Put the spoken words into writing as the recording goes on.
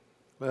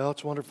Well,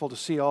 it's wonderful to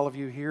see all of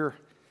you here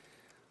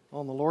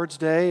on the Lord's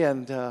Day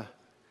and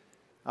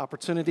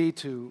opportunity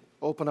to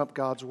open up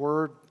God's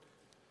Word.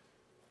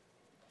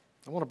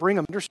 I want to bring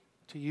a message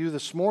to you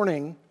this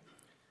morning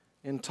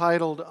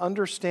entitled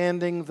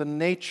Understanding the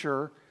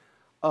Nature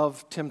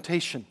of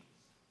Temptation.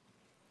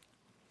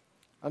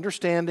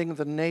 Understanding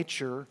the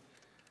nature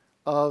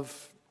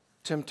of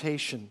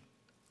temptation.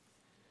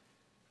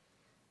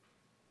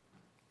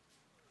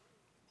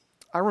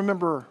 I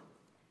remember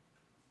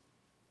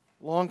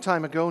a long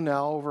time ago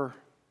now, over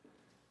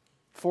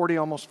 40,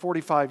 almost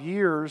 45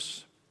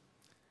 years,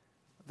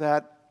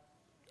 that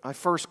I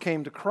first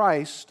came to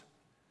Christ,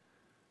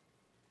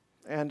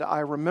 and I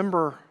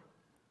remember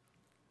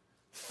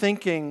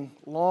thinking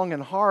long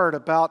and hard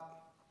about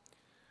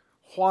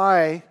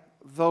why,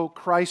 though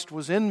Christ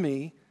was in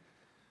me,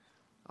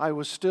 I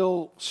was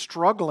still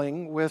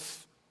struggling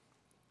with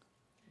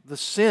the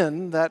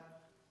sin that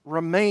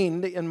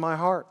remained in my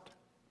heart.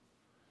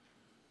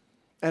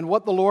 And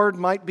what the Lord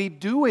might be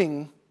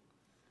doing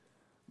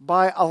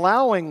by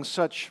allowing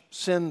such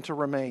sin to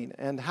remain,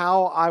 and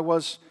how I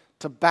was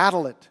to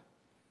battle it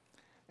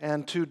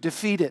and to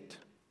defeat it,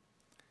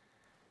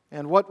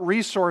 and what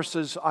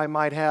resources I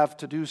might have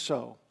to do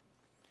so.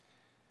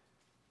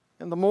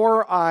 And the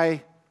more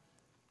I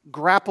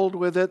grappled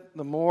with it,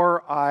 the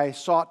more I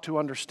sought to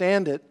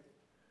understand it,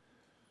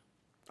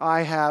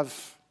 I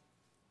have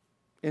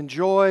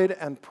enjoyed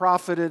and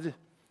profited,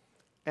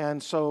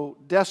 and so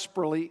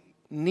desperately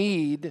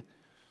need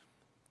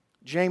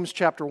James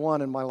chapter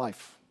 1 in my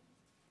life.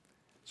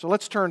 So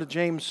let's turn to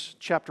James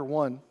chapter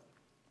 1,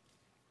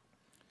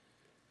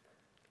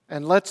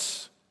 and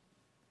let's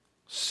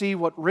see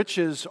what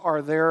riches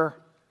are there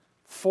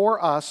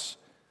for us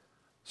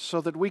so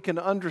that we can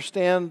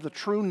understand the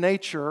true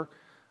nature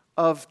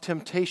of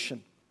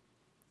temptation.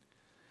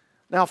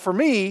 Now, for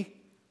me,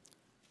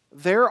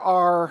 there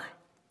are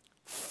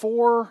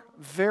four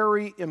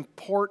very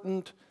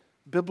important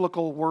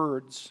biblical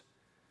words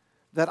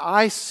that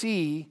I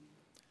see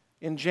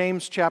in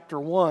James chapter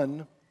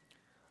 1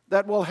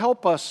 that will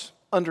help us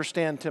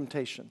understand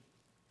temptation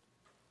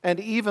and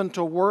even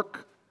to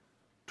work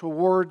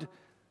toward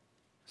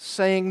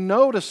saying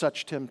no to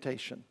such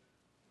temptation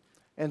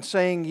and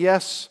saying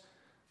yes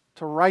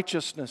to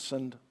righteousness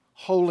and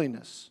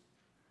holiness.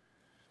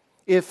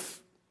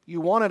 If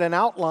you wanted an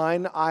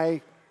outline,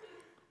 I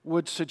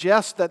would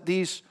suggest that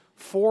these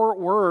four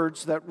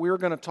words that we're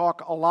going to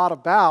talk a lot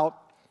about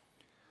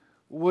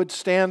would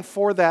stand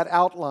for that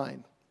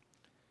outline.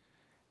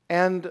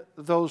 And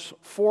those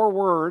four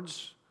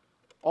words,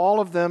 all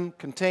of them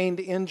contained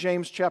in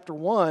James chapter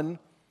 1,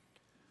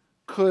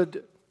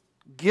 could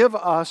give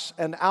us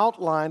an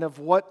outline of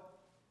what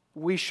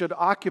we should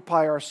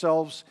occupy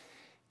ourselves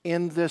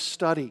in this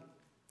study.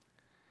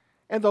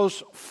 And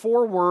those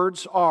four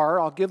words are,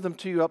 I'll give them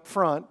to you up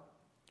front,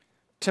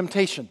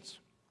 temptations.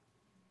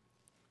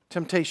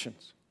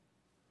 Temptations.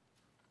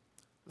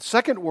 The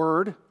second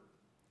word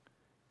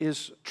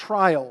is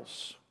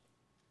trials.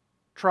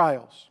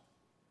 Trials.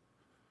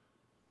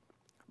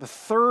 The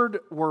third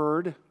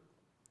word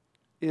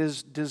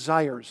is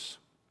desires.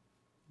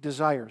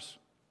 Desires.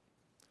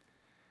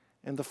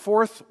 And the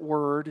fourth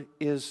word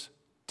is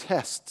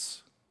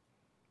tests.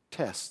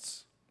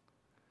 Tests.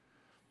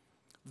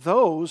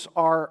 Those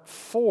are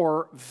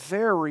four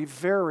very,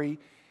 very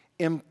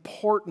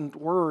important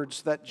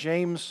words that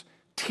James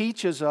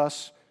teaches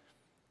us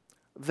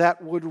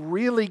that would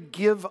really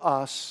give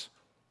us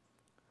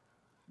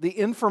the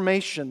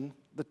information,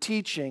 the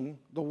teaching,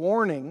 the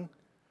warning,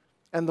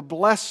 and the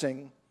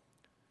blessing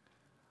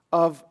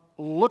of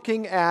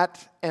looking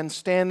at and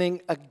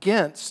standing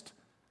against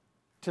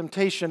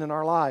temptation in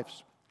our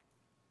lives.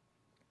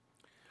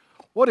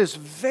 What is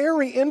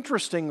very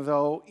interesting,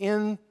 though,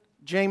 in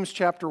James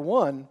chapter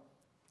 1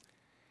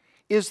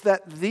 is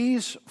that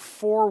these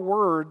four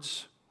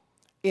words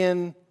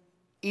in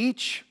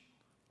each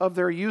of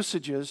their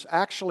usages,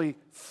 actually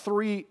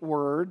three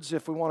words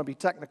if we want to be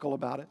technical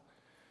about it,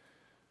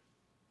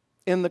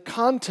 in the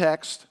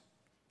context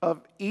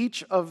of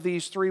each of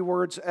these three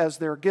words as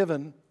they're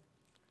given,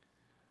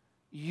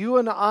 you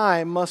and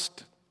I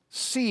must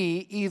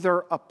see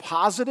either a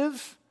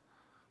positive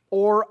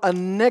or a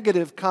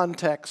negative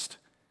context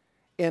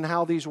in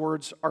how these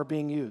words are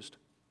being used.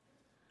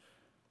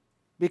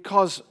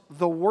 Because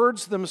the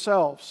words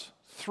themselves,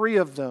 three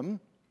of them,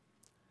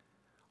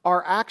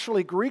 are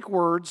actually Greek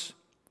words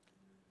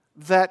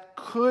that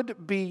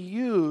could be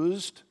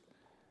used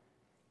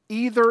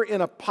either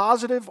in a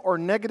positive or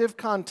negative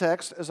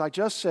context, as I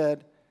just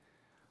said,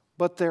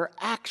 but they're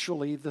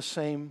actually the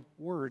same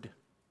word.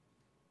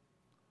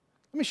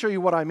 Let me show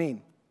you what I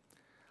mean.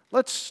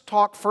 Let's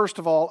talk first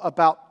of all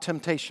about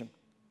temptation.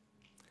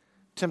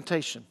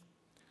 Temptation.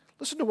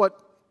 Listen to what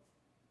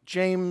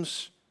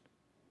James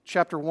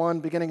chapter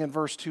 1, beginning in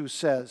verse 2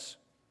 says.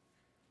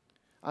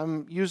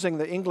 I'm using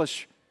the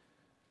English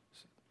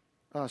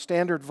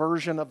Standard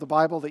Version of the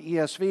Bible, the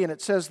ESV, and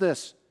it says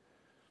this: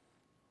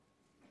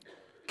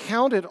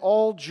 Count it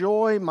all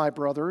joy, my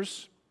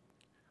brothers,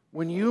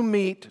 when you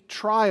meet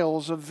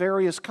trials of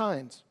various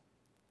kinds.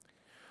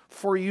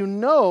 For you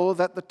know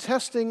that the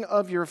testing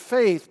of your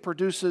faith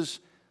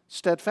produces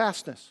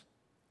steadfastness.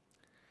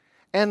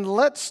 And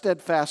let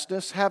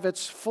steadfastness have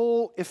its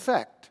full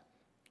effect,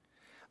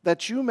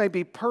 that you may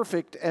be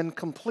perfect and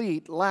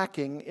complete,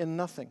 lacking in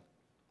nothing.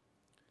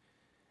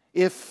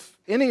 If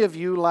any of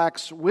you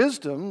lacks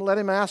wisdom, let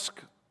him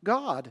ask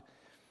God,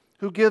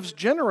 who gives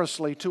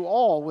generously to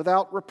all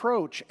without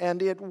reproach,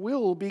 and it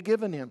will be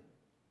given him.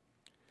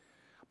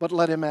 But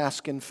let him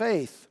ask in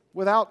faith,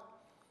 without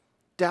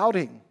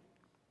doubting.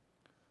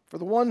 For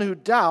the one who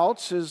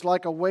doubts is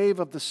like a wave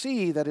of the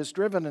sea that is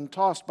driven and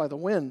tossed by the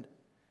wind.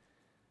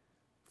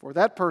 For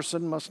that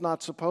person must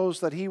not suppose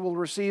that he will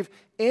receive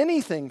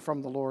anything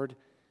from the Lord.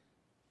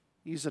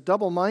 He's a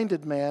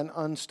double-minded man,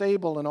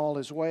 unstable in all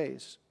his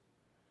ways.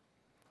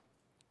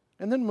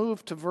 And then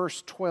move to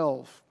verse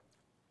 12.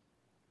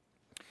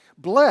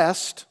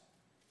 Blessed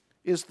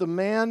is the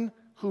man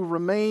who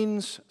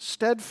remains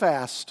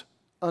steadfast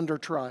under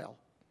trial.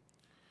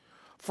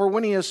 For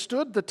when he has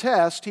stood the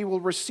test, he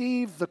will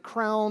receive the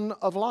crown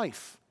of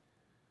life,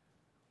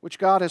 which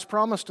God has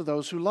promised to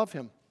those who love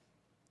him.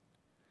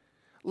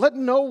 Let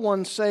no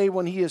one say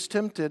when he is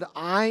tempted,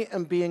 I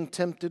am being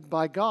tempted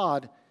by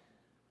God.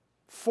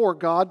 For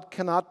God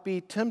cannot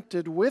be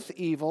tempted with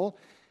evil,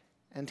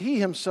 and he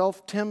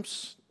himself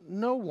tempts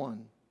no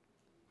one.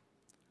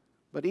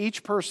 But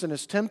each person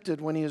is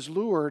tempted when he is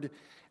lured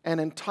and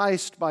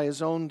enticed by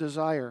his own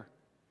desire.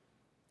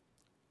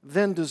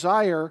 Then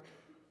desire,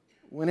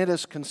 when it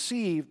is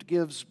conceived,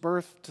 gives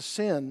birth to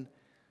sin.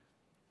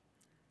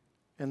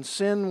 And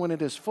sin, when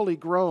it is fully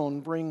grown,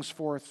 brings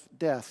forth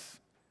death.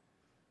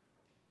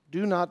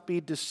 Do not be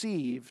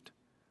deceived,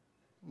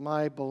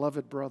 my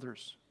beloved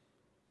brothers.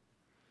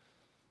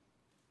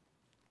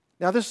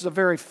 Now, this is a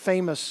very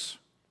famous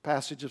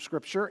passage of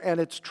Scripture, and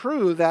it's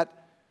true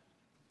that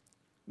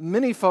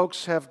many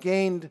folks have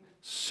gained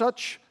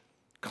such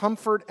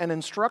comfort and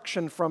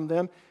instruction from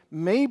them,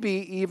 maybe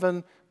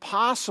even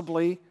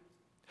possibly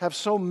have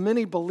so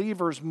many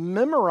believers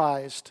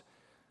memorized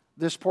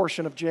this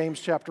portion of James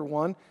chapter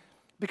 1,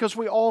 because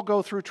we all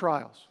go through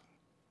trials.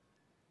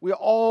 We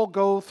all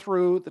go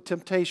through the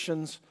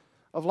temptations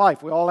of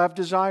life. We all have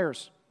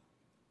desires.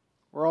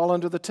 We're all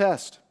under the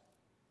test.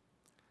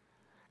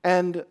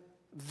 And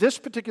this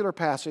particular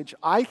passage,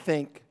 I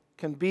think,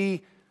 can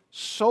be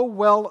so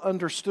well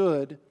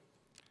understood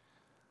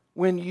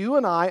when you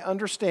and I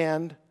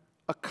understand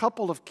a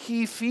couple of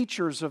key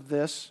features of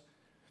this.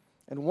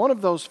 And one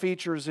of those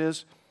features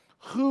is,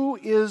 who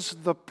is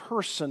the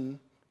person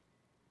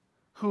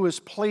who is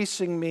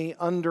placing me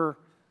under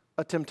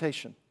a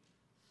temptation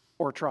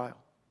or trial?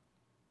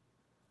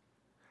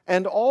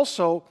 And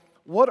also,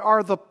 what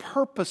are the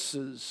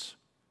purposes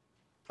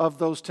of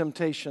those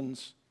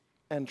temptations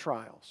and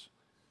trials?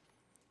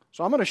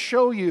 So I'm going to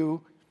show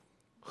you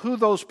who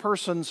those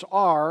persons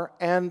are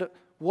and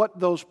what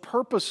those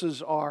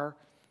purposes are.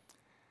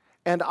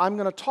 And I'm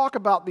going to talk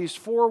about these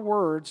 4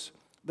 words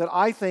that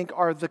I think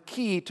are the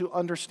key to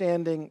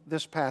understanding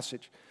this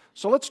passage.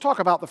 So let's talk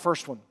about the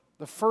first one,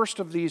 the first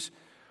of these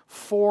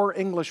 4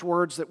 English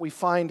words that we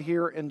find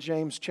here in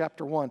James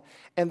chapter 1.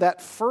 And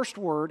that first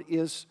word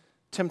is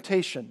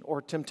temptation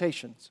or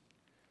temptations.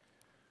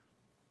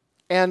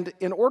 And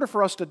in order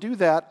for us to do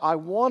that, I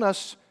want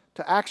us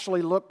to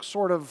actually look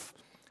sort of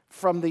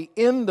from the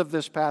end of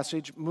this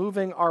passage,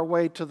 moving our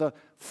way to the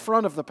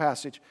front of the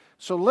passage.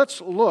 So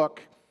let's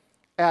look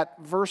at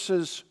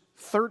verses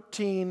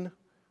 13,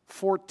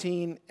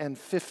 14, and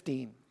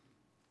 15.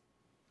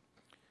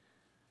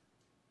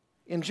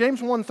 In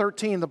James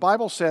 1:13, the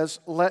Bible says,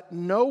 let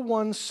no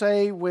one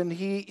say when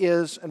he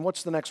is, and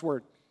what's the next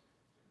word?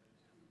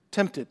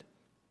 Tempted.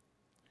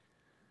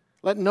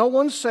 Let no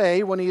one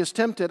say when he is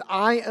tempted,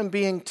 I am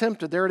being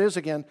tempted, there it is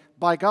again,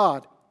 by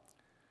God.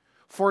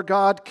 For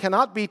God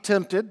cannot be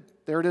tempted,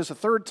 there it is a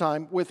third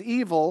time, with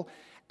evil,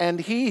 and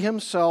he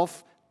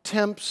himself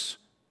tempts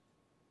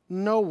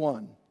no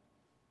one.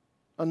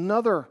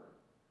 Another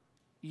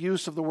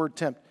use of the word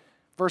tempt.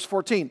 Verse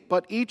 14,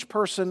 but each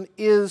person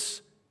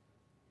is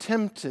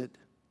tempted.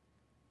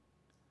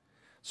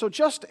 So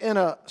just in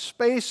a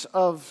space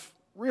of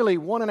really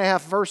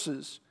 1.5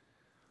 verses,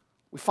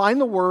 we find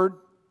the word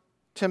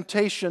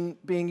temptation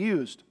being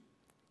used.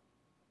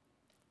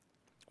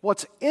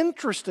 What's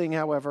interesting,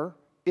 however,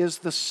 is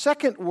the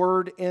second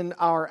word in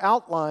our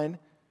outline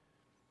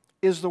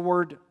is the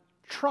word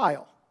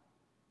trial.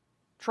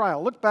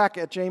 Trial. Look back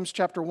at James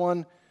chapter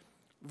 1,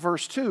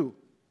 verse 2.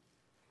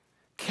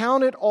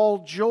 Count it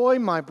all joy,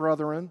 my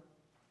brethren,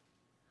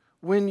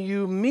 when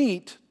you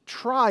meet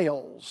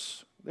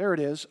trials, there it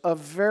is, of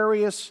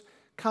various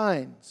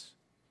kinds.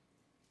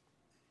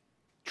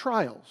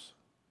 Trials.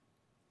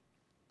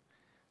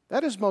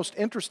 That is most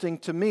interesting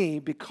to me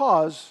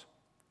because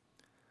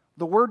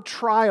the word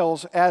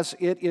trials, as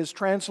it is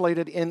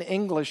translated in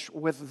English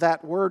with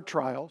that word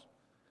trials,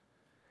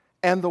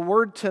 and the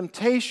word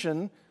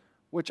temptation,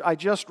 which I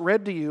just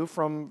read to you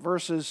from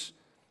verses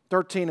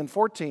 13 and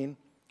 14,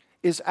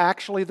 is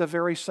actually the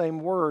very same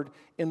word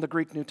in the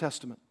Greek New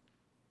Testament.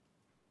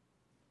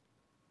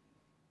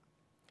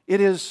 It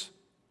is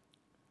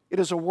It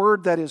is a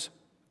word that is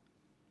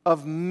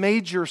of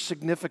major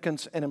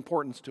significance and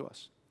importance to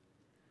us.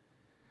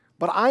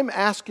 But I'm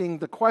asking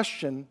the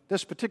question,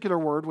 this particular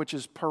word, which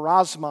is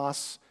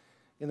parasmos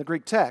in the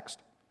Greek text,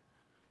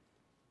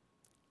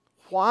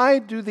 why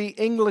do the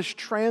English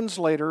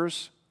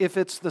translators, if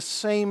it's the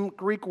same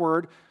Greek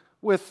word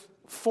with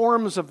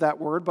forms of that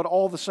word, but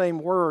all the same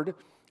word,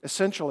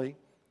 essentially,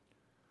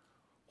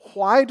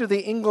 why do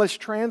the English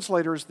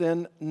translators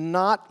then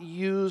not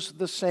use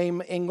the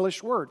same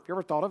English word? Have you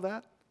ever thought of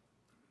that?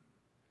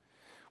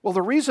 Well,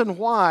 the reason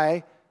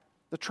why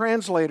the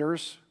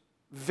translators,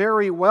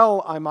 very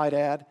well, I might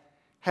add,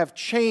 have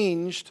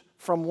changed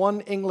from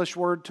one English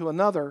word to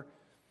another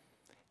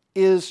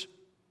is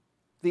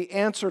the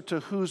answer to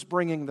who's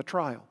bringing the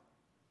trial,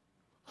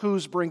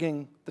 who's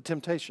bringing the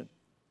temptation.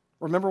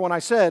 Remember when I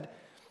said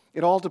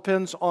it all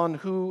depends on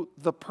who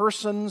the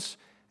persons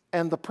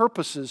and the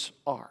purposes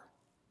are.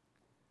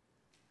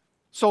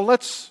 So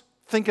let's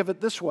think of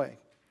it this way.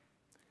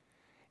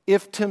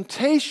 If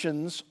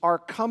temptations are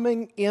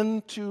coming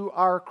into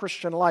our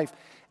Christian life,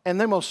 and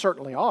they most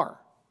certainly are,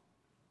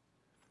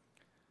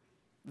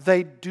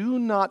 they do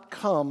not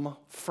come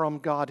from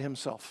God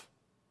Himself.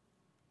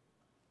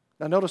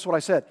 Now notice what I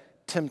said,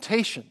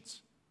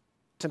 temptations.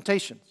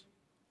 Temptations.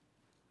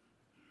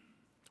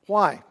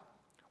 Why?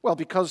 Well,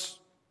 because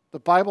the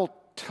Bible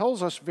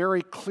tells us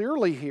very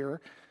clearly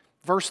here,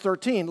 verse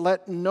 13,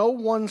 let no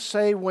one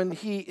say when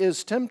he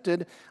is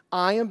tempted,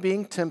 I am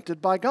being tempted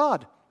by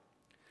God.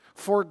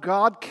 For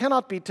God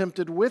cannot be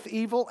tempted with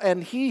evil,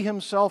 and He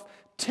Himself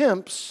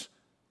tempts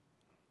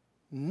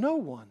no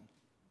one.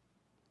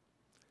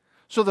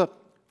 So the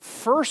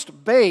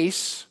first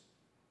base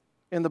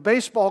in the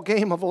baseball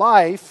game of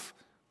life,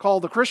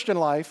 called the Christian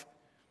life,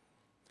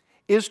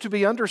 is to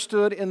be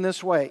understood in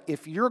this way.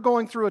 If you're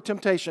going through a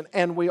temptation,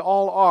 and we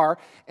all are,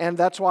 and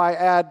that's why I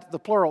add the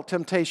plural,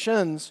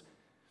 temptations,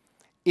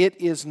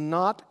 it is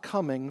not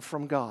coming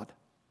from God.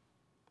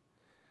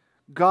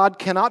 God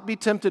cannot be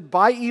tempted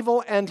by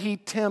evil, and He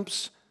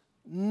tempts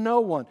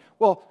no one.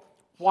 Well,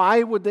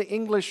 why would the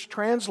English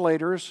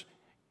translators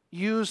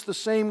use the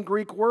same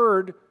Greek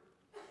word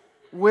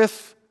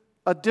with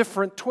a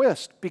different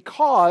twist?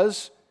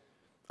 Because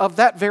of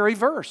that very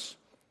verse.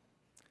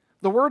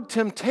 The word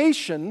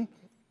temptation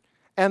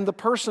and the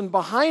person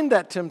behind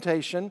that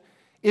temptation,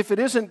 if it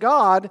isn't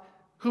God,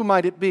 who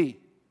might it be?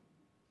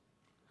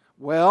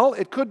 Well,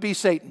 it could be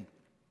Satan.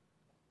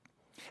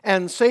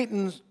 And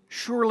Satan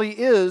surely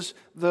is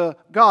the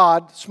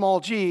God, small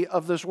g,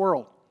 of this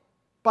world.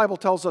 The Bible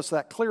tells us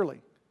that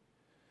clearly.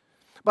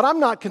 But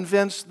I'm not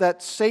convinced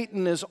that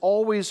Satan is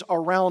always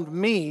around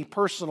me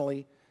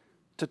personally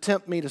to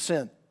tempt me to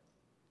sin.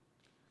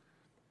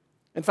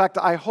 In fact,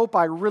 I hope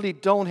I really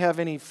don't have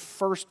any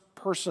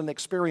first-person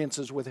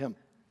experiences with him.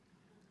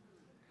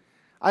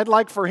 I'd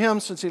like for him,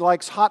 since he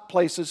likes hot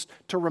places,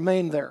 to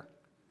remain there.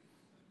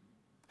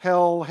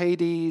 Hell,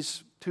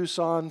 Hades,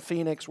 Tucson,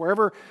 Phoenix,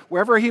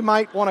 wherever he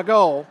might want to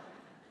go,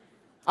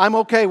 I'm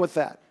okay with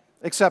that,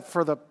 except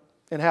for the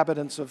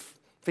inhabitants of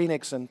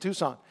Phoenix and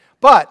Tucson.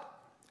 But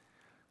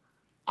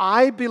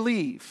I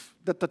believe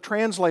that the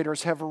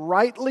translators have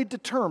rightly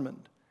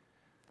determined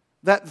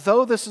that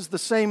though this is the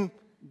same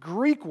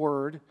Greek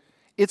word,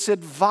 it's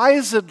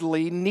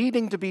advisedly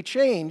needing to be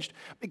changed,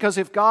 because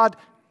if God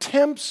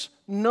tempts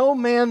no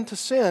man to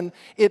sin,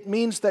 it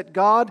means that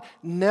God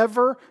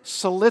never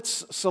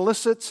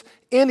solicits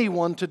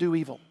anyone to do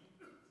evil,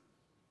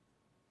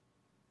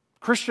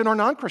 Christian or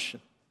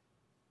non-Christian.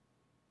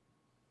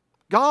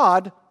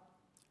 God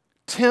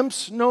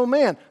tempts no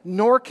man,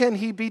 nor can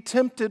he be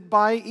tempted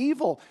by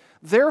evil.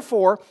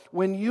 Therefore,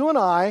 when you and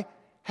I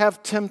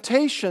have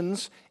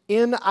temptations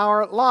in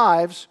our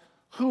lives,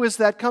 who is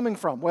that coming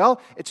from?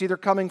 Well, it's either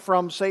coming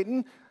from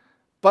Satan,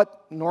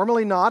 but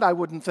normally not, I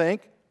wouldn't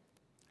think.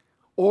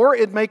 Or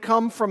it may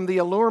come from the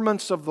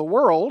allurements of the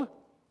world,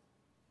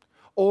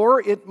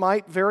 or it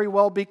might very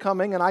well be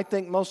coming, and I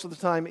think most of the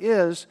time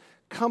is,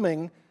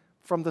 coming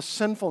from the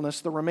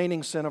sinfulness, the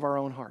remaining sin of our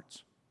own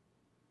hearts.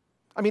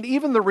 I mean,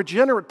 even the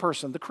regenerate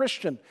person, the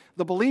Christian,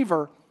 the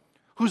believer,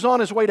 who's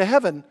on his way to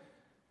heaven,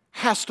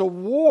 has to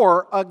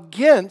war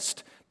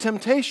against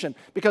temptation,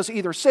 because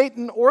either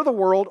Satan or the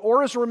world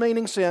or his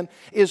remaining sin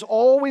is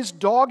always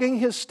dogging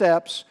his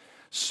steps,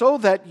 so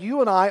that you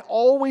and I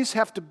always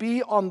have to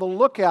be on the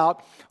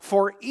lookout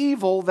for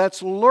evil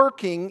that's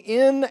lurking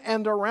in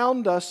and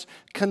around us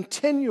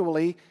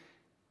continually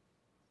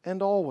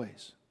and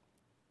always.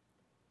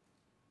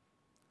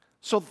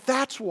 So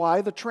that's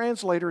why the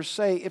translators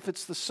say if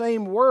it's the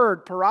same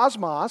word,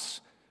 parasmos,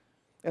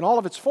 in all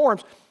of its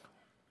forms,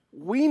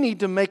 we need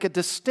to make a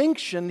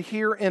distinction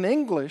here in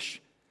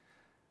English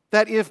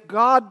that if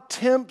God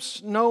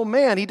tempts no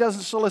man, He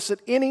doesn't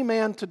solicit any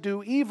man to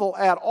do evil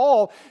at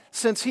all,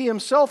 since He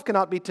Himself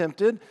cannot be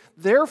tempted.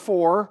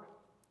 Therefore,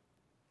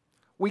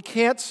 we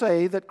can't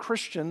say that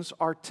Christians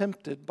are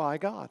tempted by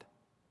God.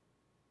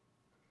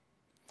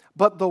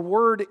 But the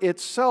word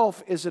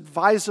itself is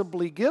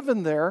advisably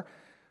given there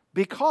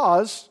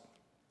because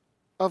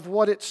of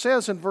what it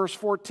says in verse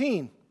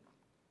 14.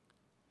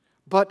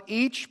 But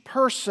each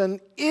person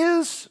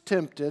is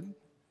tempted,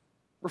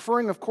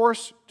 referring, of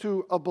course,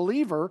 to a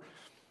believer,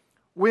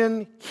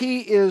 when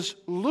he is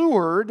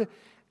lured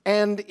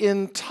and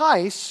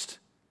enticed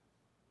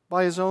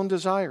by his own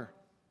desire.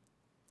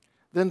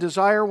 Then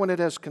desire, when it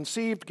has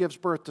conceived, gives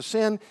birth to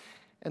sin,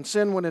 and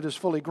sin, when it is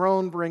fully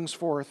grown, brings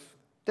forth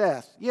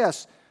death.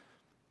 Yes,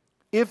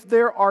 if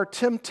there are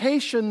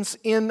temptations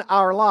in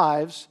our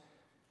lives,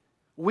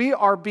 we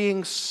are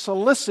being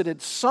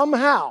solicited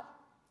somehow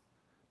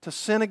to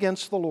sin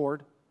against the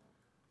Lord,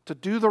 to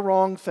do the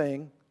wrong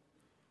thing,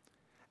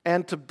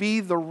 and to be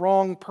the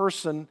wrong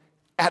person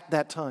at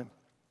that time.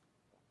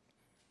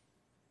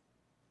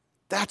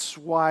 That's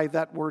why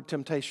that word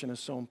temptation is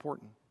so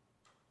important.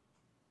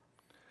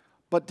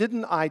 But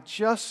didn't I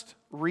just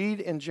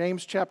read in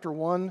James chapter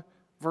 1,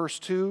 verse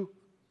 2,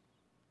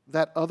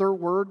 that other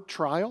word,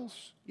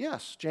 trials?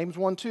 Yes, James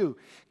 1:2.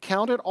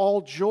 Count it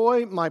all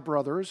joy, my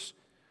brothers,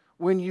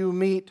 when you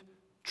meet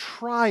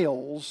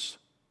trials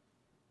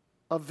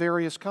of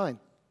various kind.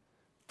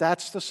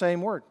 That's the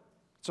same word.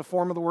 It's a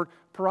form of the word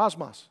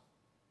parasmos.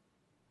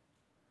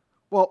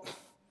 Well,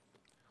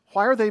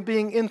 why are they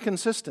being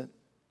inconsistent?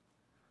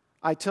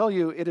 I tell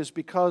you, it is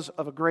because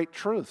of a great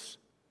truth.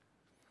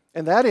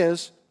 And that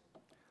is,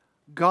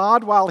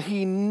 God, while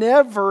He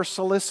never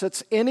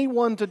solicits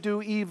anyone to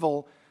do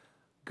evil,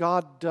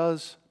 God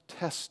does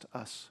test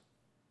us.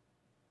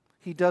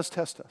 He does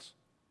test us.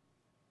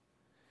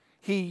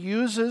 He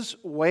uses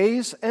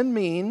ways and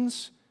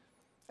means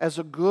as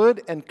a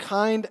good and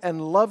kind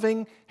and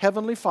loving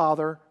Heavenly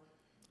Father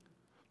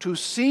to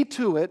see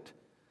to it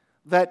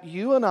that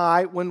you and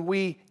I, when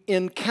we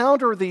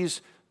encounter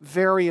these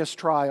various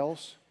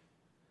trials,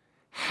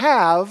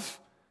 have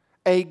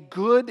a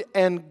good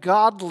and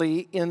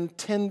godly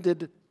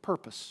intended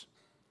purpose.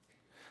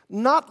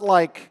 Not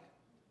like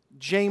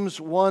James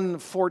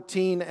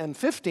 1:14 and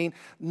 15,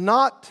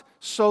 not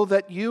so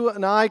that you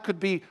and I could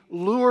be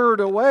lured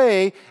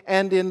away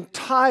and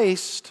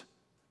enticed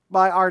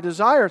by our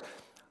desires,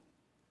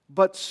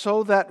 but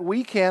so that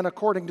we can,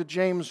 according to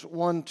James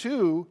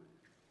 1:2,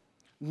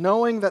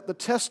 knowing that the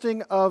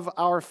testing of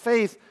our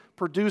faith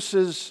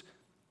produces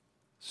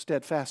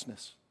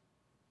steadfastness.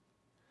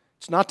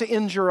 It's not to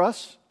injure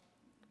us.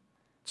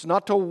 It's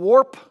not to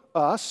warp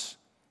us.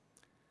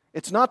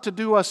 It's not to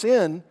do us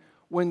in.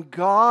 When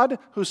God,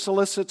 who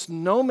solicits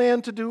no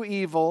man to do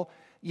evil,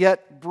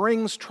 yet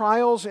brings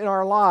trials in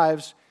our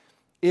lives,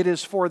 it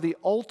is for the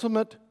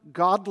ultimate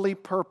godly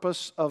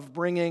purpose of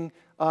bringing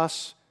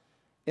us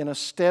in a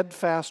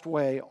steadfast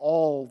way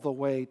all the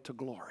way to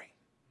glory.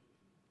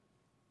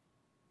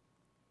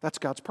 That's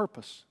God's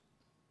purpose.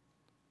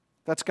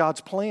 That's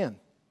God's plan.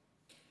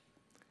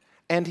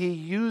 And He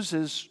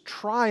uses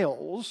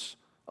trials,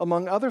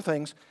 among other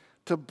things,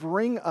 to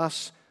bring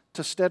us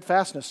to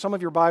steadfastness. Some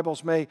of your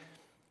Bibles may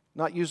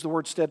not use the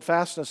word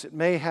steadfastness. It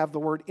may have the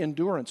word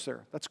endurance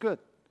there. That's good.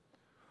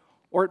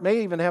 Or it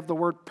may even have the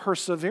word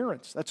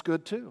perseverance. That's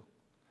good too.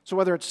 So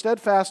whether it's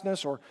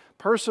steadfastness or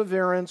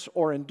perseverance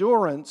or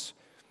endurance,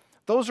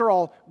 those are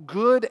all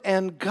good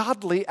and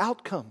godly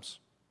outcomes.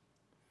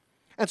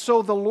 And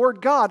so the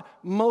Lord God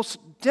most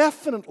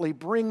definitely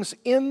brings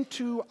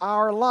into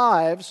our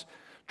lives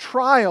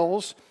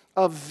trials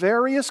of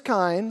various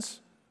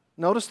kinds.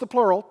 Notice the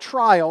plural,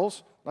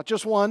 trials, not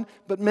just one,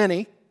 but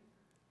many,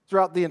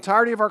 throughout the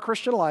entirety of our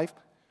Christian life,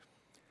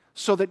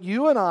 so that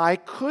you and I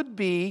could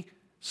be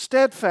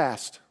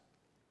steadfast,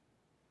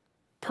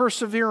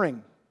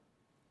 persevering,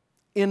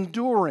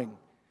 enduring,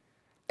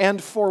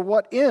 and for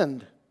what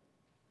end?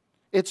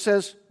 It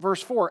says,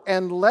 verse 4,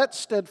 and let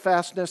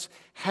steadfastness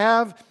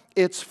have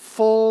its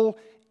full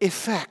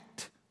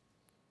effect.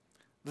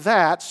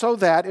 So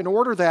that, in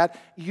order that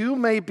you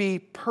may be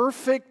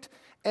perfect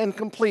and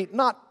complete,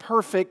 not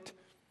perfect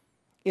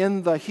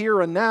in the here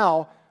and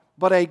now,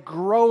 but a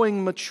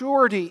growing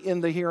maturity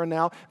in the here and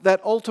now that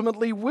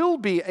ultimately will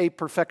be a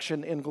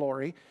perfection in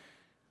glory,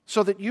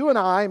 so that you and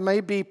I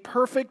may be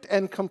perfect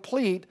and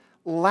complete,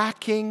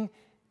 lacking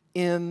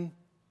in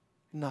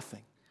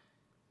nothing.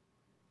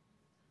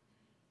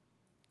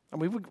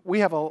 And we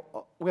have a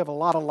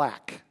lot of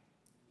lack.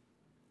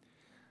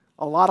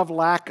 A lot of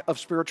lack of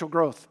spiritual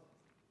growth.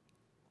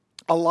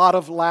 A lot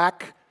of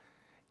lack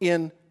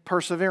in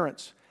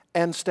perseverance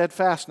and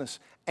steadfastness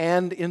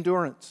and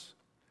endurance.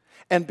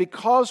 And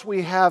because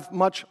we have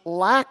much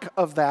lack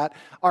of that,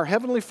 our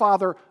Heavenly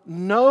Father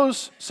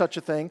knows such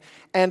a thing,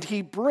 and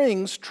He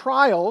brings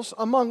trials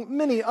among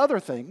many other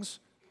things,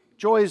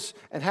 joys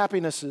and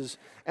happinesses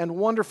and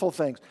wonderful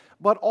things,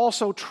 but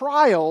also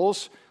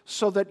trials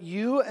so that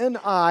you and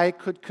I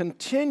could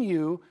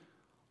continue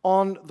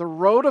on the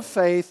road of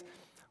faith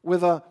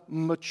with a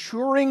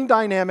maturing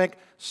dynamic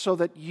so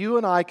that you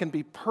and I can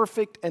be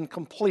perfect and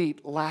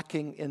complete,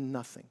 lacking in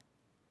nothing.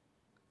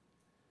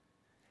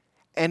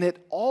 And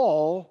it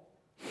all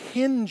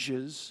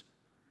hinges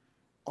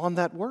on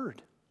that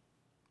word,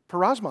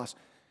 parasmos.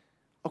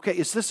 Okay,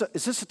 is this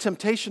a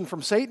temptation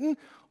from Satan,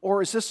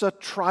 or is this a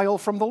trial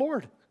from the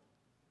Lord?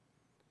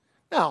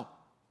 Now,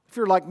 if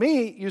you're like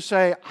me, you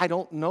say, I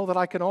don't know that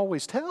I can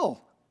always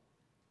tell.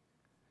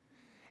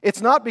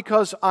 It's not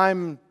because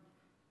I'm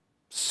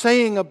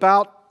saying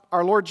about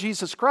our Lord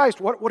Jesus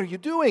Christ, what are you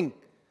doing?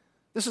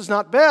 This is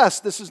not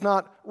best. This is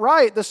not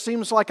right. This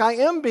seems like I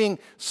am being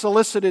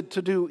solicited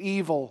to do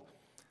evil.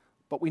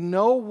 But we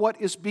know what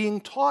is being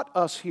taught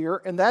us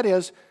here, and that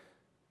is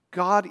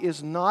God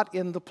is not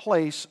in the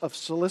place of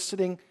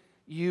soliciting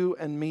you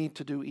and me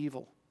to do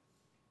evil.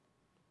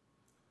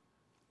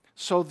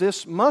 So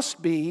this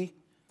must be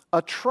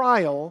a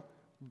trial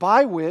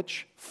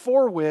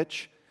for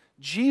which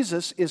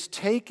Jesus is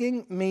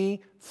taking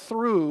me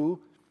through,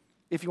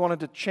 if you wanted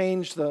to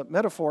change the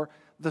metaphor,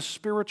 the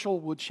spiritual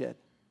woodshed.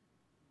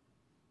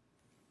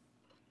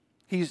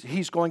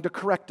 He's going to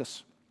correct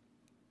us.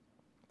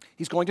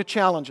 He's going to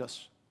challenge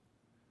us.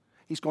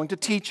 He's going to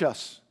teach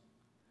us.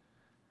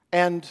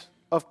 And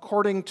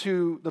according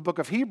to the book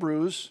of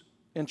Hebrews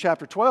in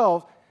chapter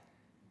 12,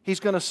 He's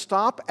going to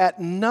stop at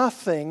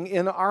nothing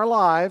in our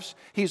lives.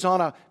 He's on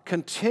a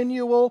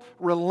continual,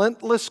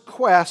 relentless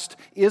quest,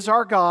 is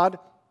our God,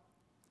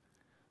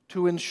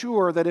 to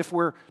ensure that if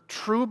we're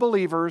true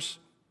believers,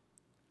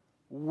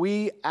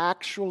 we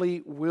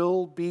actually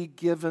will be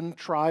given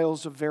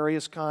trials of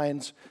various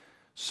kinds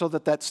so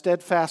that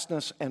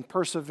steadfastness and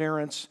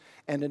perseverance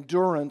and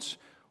endurance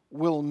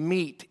will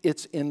meet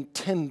its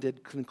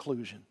intended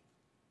conclusion.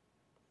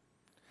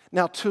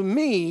 Now, to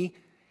me,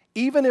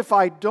 even if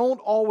I don't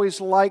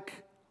always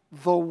like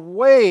the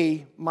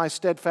way my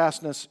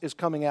steadfastness is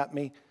coming at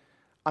me,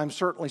 I'm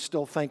certainly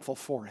still thankful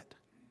for it.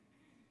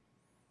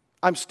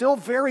 I'm still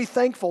very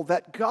thankful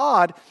that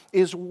God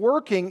is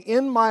working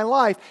in my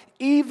life,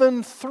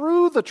 even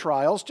through the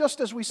trials, just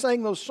as we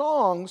sang those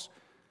songs,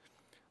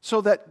 so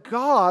that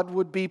God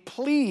would be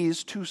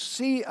pleased to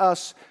see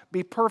us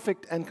be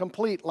perfect and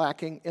complete,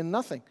 lacking in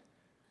nothing.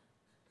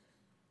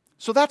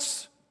 So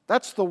that's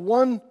the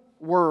one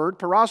word,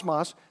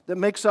 parasmos, that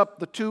makes up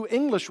the two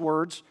English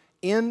words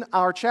in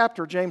our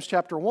chapter, James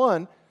chapter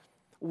 1,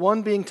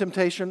 one being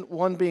temptation,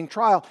 one being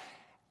trial.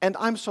 And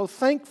I'm so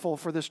thankful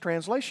for this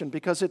translation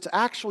because it's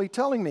actually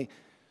telling me,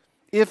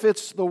 if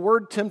it's the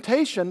word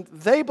temptation,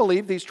 they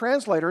believe, these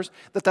translators,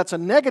 that that's a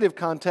negative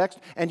context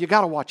and you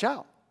got to watch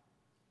out.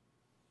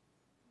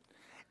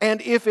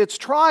 And if it's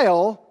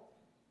trial,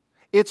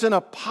 it's in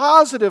a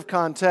positive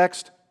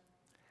context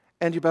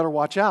and you better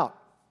watch out.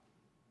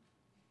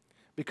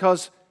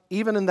 Because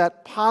even in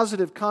that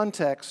positive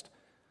context,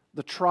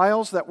 the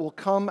trials that will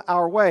come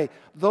our way,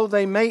 though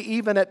they may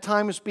even at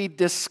times be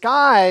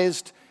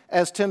disguised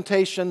as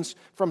temptations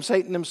from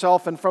Satan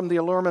himself and from the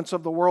allurements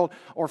of the world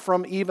or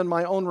from even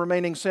my own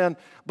remaining sin,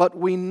 but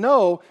we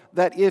know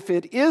that if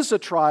it is a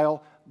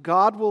trial,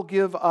 God will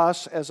give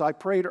us, as I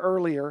prayed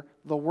earlier,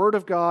 the Word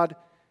of God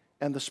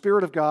and the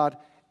Spirit of God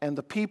and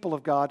the people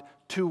of God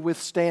to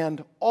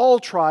withstand all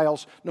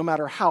trials, no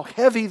matter how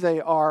heavy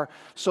they are,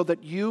 so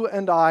that you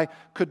and I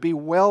could be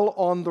well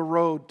on the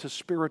road to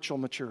spiritual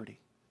maturity.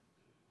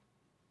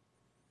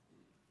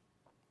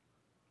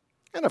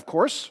 And of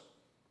course,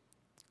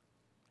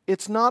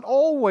 it's not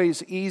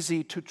always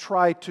easy to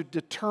try to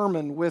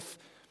determine with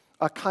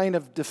a kind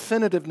of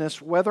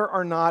definitiveness whether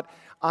or not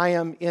I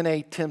am in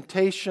a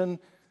temptation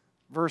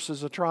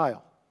versus a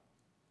trial.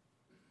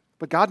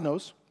 But God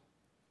knows.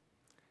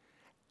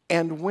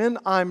 And when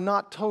I'm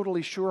not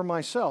totally sure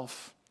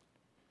myself,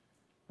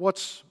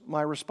 what's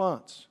my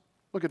response?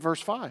 Look at verse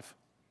 5.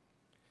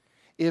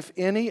 If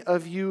any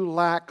of you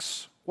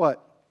lacks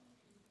what?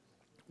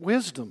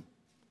 Wisdom,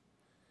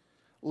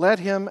 let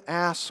him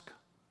ask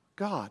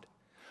God.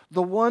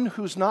 The one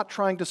who's not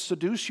trying to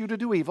seduce you to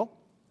do evil.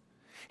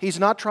 He's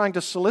not trying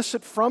to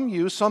solicit from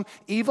you some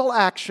evil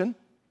action.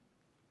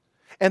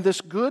 And this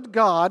good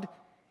God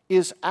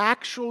is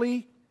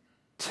actually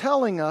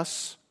telling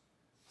us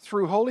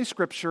through Holy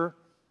Scripture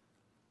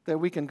that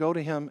we can go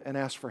to Him and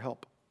ask for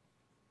help.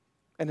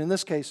 And in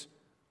this case,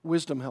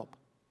 wisdom help.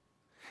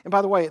 And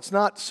by the way, it's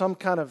not some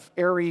kind of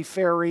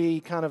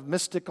airy-fairy, kind of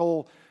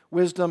mystical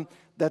wisdom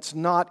that's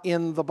not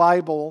in the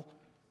Bible.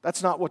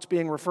 That's not what's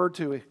being referred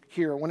to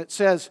here. When it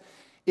says,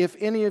 if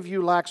any of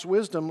you lacks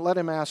wisdom, let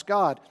him ask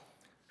God.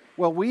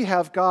 Well, we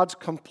have God's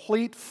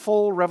complete,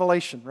 full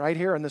revelation right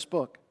here in this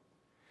book.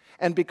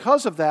 And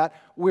because of that,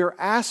 we're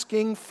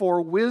asking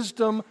for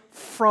wisdom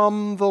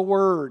from the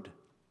Word.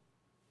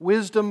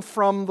 Wisdom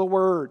from the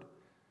Word.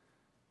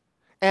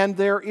 And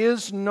there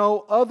is no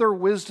other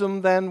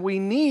wisdom than we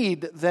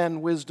need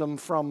than wisdom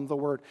from the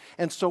Word.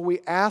 And so we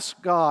ask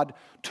God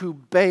to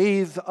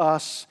bathe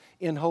us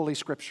in Holy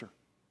Scripture.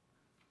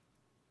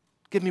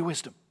 Give me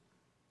wisdom.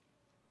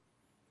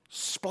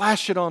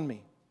 Splash it on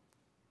me.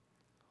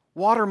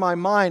 Water my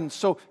mind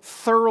so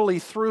thoroughly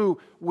through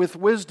with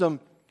wisdom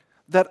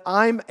that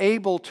I'm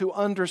able to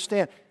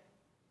understand,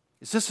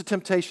 is this a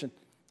temptation?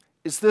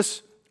 Is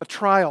this a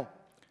trial?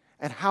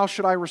 And how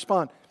should I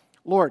respond?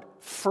 Lord,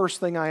 first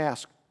thing I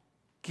ask,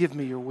 give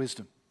me your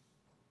wisdom.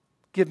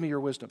 Give me your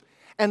wisdom.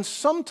 And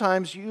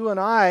sometimes you and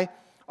I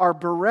are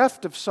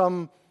bereft of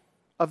some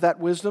of that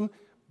wisdom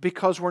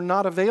because we're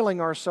not availing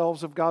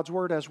ourselves of God's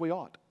Word as we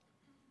ought.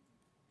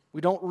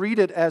 We don't read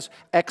it as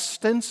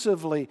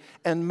extensively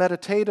and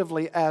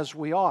meditatively as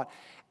we ought.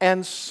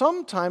 And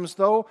sometimes,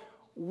 though,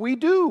 we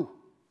do,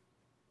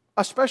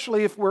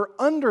 especially if we're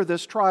under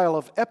this trial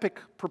of epic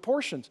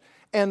proportions.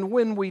 And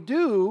when we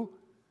do,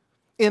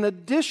 in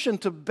addition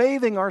to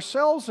bathing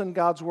ourselves in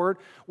God's Word,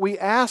 we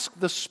ask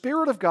the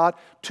Spirit of God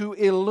to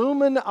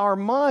illumine our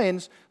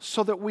minds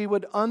so that we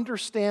would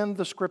understand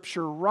the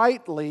Scripture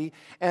rightly,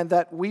 and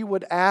that we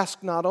would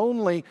ask not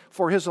only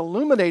for His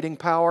illuminating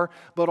power,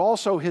 but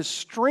also His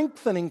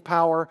strengthening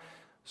power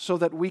so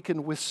that we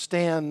can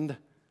withstand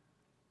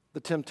the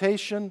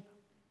temptation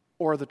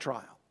or the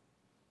trial.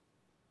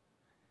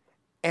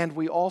 And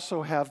we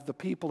also have the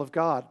people of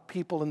God,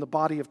 people in the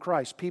body of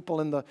Christ, people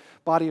in the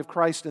body of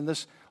Christ in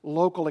this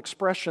local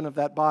expression of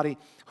that body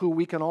who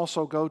we can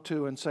also go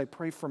to and say,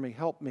 pray for me,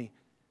 help me.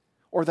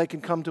 Or they can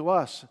come to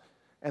us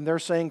and they're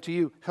saying to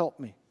you, help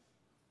me,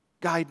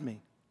 guide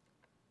me.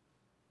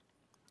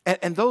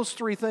 And those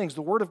three things,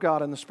 the Word of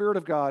God and the Spirit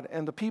of God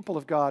and the people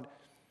of God,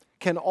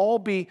 can all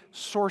be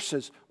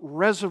sources,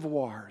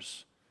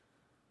 reservoirs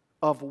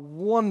of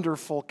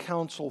wonderful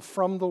counsel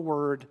from the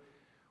Word,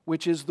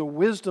 which is the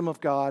wisdom of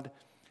God.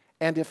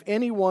 And if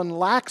anyone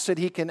lacks it,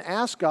 he can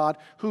ask God,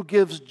 who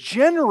gives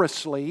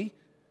generously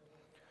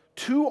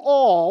to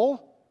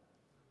all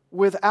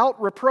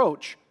without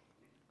reproach.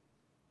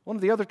 One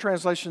of the other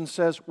translations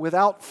says,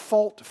 without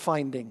fault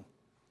finding.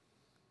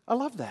 I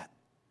love that.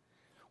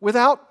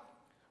 Without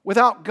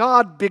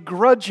God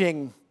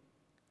begrudging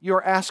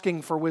your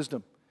asking for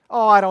wisdom.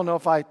 Oh, I don't know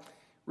if I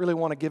really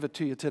want to give it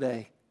to you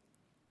today.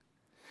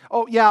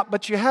 Oh, yeah,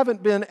 but you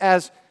haven't been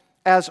as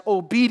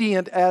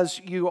obedient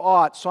as you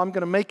ought, so I'm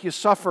going to make you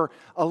suffer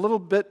a little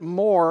bit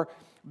more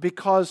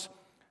because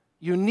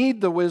you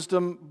need the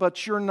wisdom,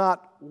 but you're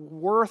not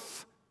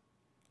worth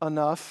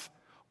enough,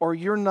 or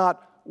you're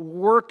not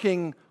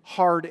working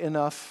hard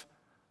enough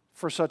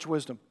for such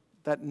wisdom.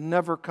 That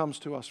never comes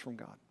to us from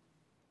God.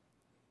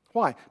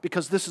 Why?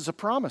 Because this is a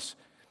promise.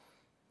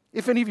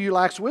 If any of you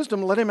lacks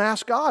wisdom, let him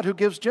ask God, who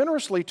gives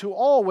generously to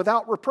all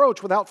without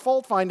reproach, without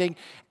fault finding,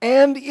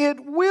 and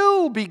it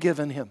will be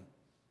given him.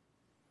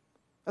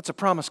 That's a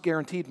promise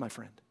guaranteed, my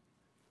friend.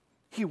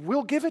 He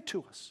will give it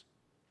to us.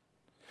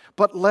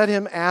 But let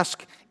him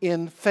ask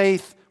in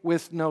faith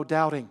with no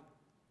doubting.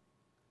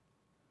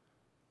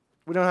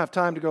 We don't have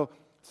time to go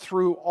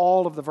through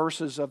all of the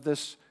verses of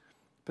this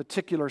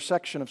particular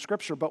section of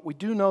Scripture, but we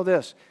do know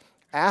this.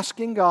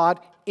 Asking God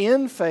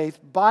in faith,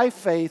 by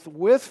faith,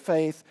 with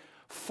faith,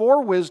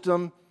 for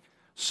wisdom,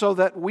 so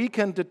that we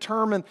can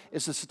determine,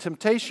 is this a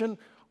temptation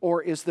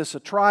or is this a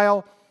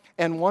trial?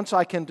 And once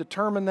I can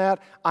determine that,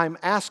 I'm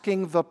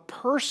asking the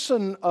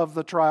person of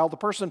the trial, the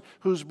person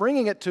who's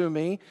bringing it to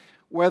me,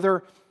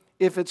 whether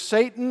if it's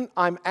Satan,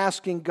 I'm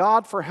asking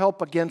God for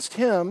help against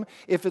him.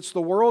 If it's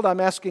the world, I'm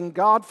asking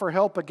God for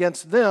help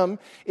against them.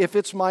 If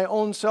it's my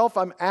own self,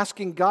 I'm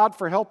asking God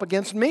for help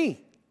against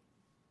me.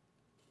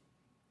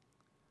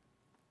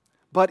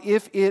 But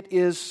if it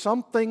is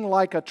something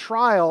like a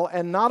trial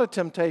and not a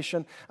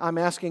temptation, I'm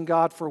asking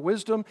God for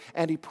wisdom,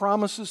 and He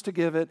promises to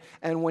give it.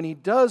 And when He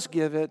does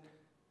give it,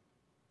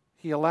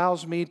 He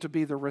allows me to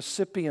be the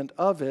recipient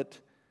of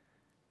it,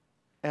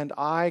 and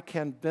I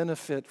can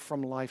benefit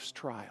from life's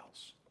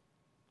trials.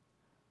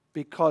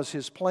 Because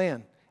His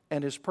plan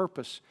and His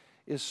purpose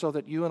is so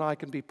that you and I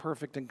can be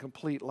perfect and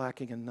complete,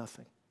 lacking in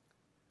nothing.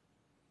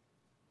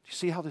 Do you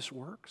see how this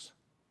works?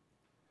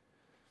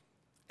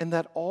 And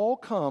that all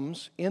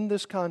comes in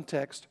this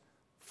context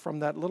from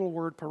that little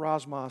word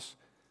parasmos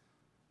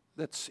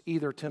that's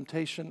either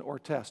temptation or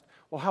test.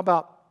 Well, how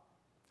about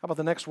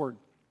the next word?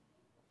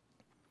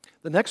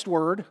 The next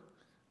word,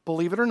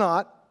 believe it or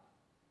not,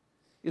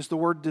 is the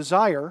word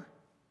desire.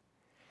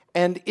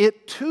 And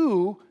it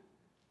too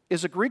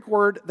is a Greek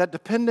word that,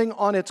 depending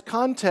on its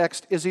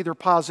context, is either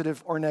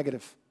positive or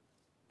negative.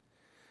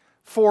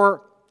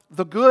 For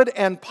the good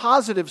and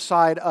positive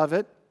side of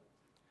it,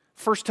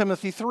 1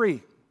 Timothy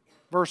 3.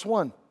 Verse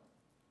 1,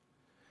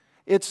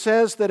 it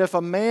says that if a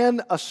man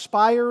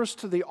aspires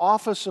to the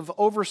office of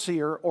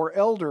overseer or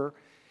elder,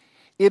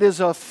 it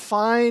is a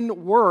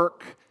fine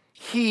work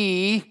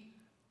he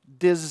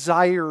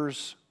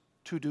desires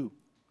to do.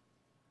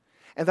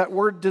 And that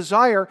word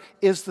desire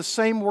is the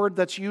same word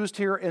that's used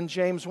here in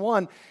James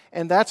 1,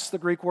 and that's the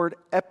Greek word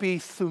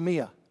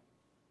epithumia.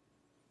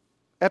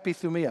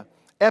 Epithumia.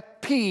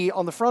 Epi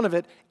on the front of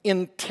it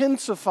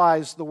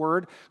intensifies the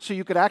word, so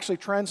you could actually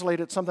translate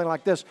it something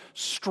like this: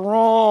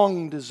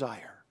 strong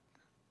desire.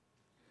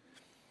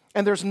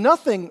 And there's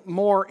nothing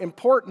more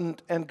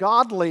important and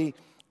godly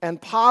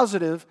and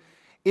positive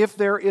if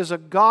there is a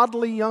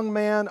godly young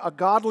man, a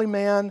godly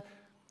man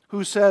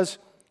who says,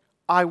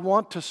 I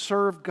want to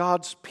serve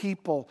God's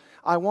people.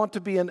 I want to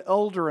be an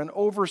elder, an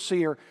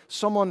overseer,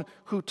 someone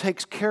who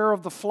takes care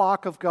of the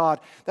flock of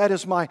God. That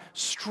is my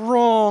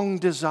strong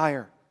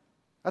desire.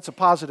 That's a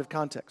positive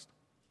context.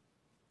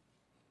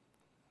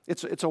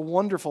 It's a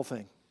wonderful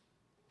thing.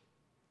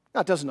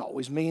 Now, it doesn't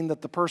always mean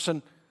that the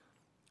person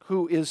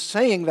who is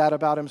saying that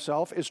about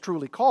himself is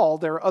truly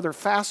called. There are other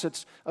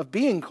facets of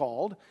being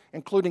called,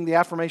 including the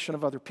affirmation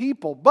of other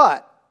people,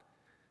 but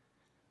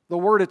The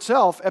word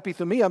itself,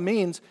 epithumia,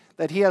 means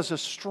that he has a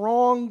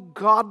strong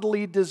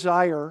godly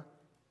desire.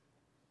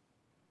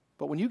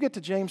 But when you get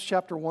to James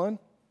chapter 1,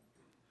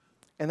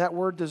 and that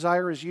word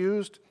desire is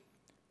used,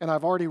 and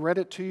I've already read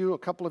it to you a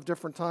couple of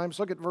different times.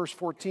 Look at verse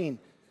 14.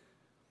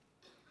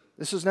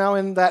 This is now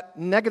in that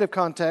negative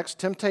context,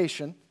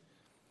 temptation.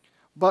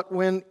 But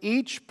when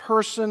each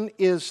person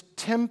is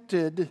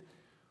tempted,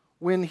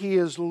 when he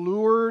is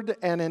lured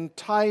and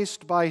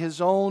enticed by his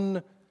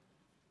own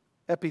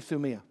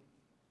epithumia,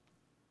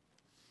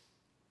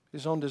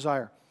 his own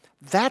desire.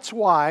 That's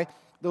why,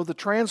 though the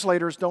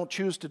translators don't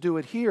choose to do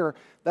it here,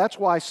 that's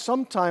why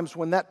sometimes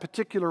when that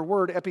particular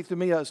word,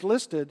 epithumia, is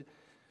listed,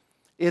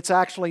 it's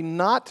actually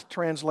not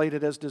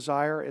translated as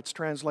desire, it's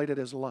translated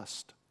as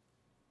lust.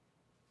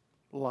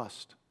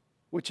 Lust,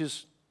 which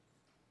is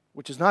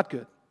not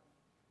good.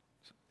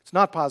 It's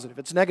not positive,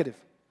 it's negative.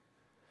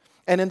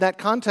 And in that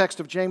context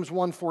of James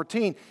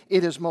 1:14,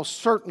 it is most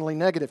certainly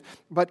negative.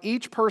 But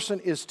each person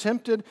is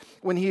tempted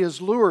when he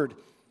is lured.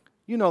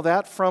 You know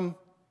that from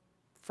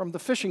the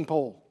fishing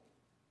pole.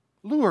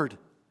 Lured.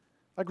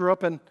 I grew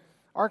up in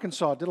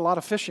Arkansas, did a lot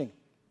of fishing.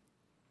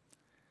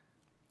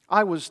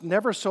 I was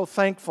never so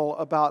thankful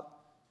about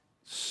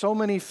so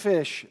many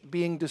fish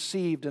being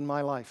deceived in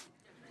my life.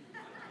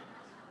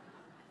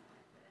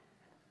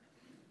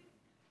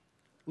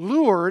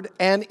 Lured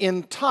and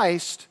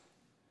enticed,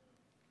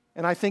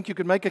 and I think you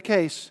could make a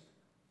case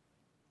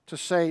to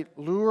say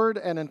lured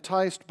and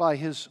enticed by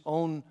his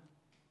own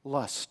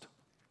lust.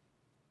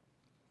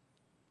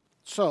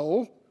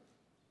 So,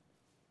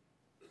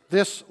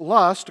 this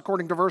lust,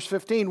 according to verse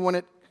 15, when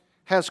it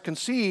has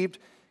conceived,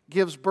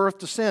 gives birth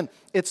to sin.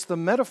 It's the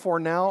metaphor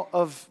now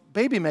of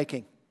baby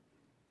making.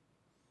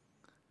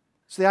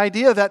 It's the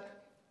idea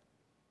that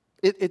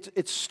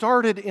it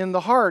started in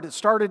the heart, it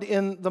started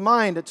in the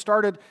mind, it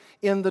started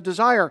in the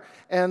desire.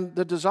 And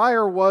the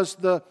desire was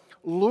the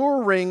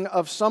luring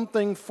of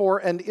something for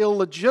an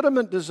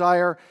illegitimate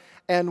desire.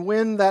 And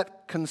when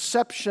that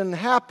conception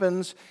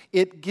happens,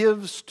 it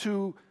gives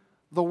to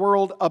the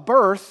world a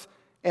birth.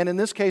 And in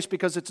this case,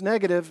 because it's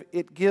negative,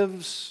 it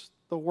gives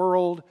the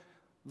world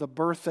the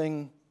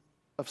birthing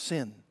of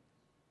sin.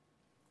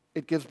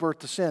 It gives birth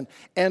to sin.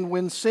 And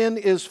when sin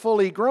is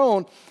fully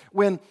grown,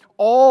 when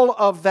all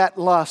of that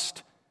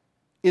lust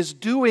is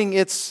doing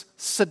its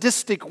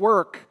sadistic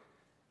work,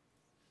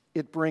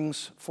 it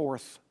brings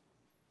forth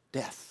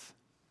death.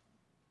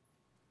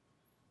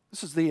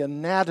 This is the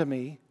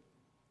anatomy,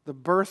 the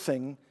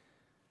birthing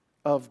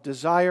of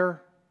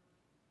desire,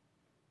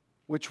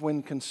 which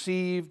when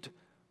conceived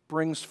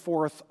brings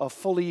forth a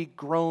fully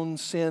grown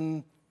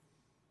sin,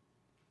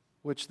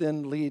 which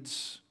then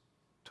leads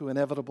to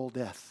inevitable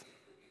death.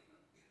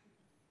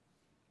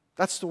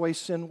 That's the way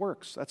sin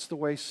works. That's the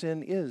way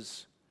sin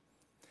is.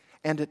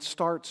 And it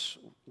starts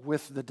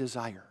with the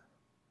desire.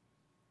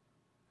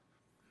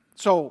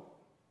 So,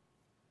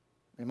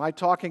 am I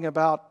talking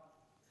about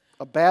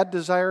a bad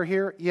desire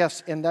here?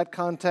 Yes, in that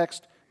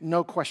context,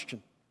 no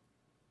question.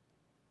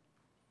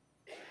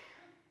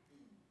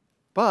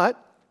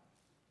 But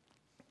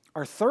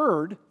our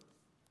third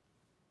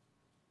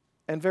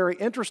and very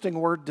interesting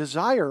word,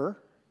 desire,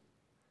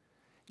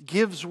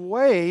 gives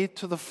way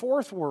to the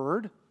fourth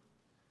word,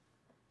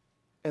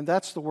 and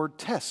that's the word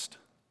test.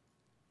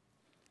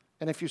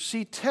 And if you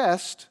see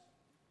test,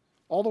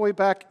 all the way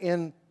back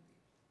in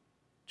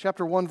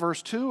chapter 1,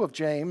 verse 2 of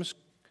James,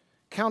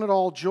 count it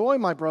all joy,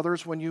 my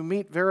brothers, when you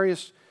meet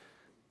various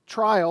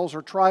trials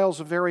or trials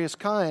of various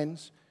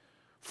kinds,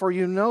 for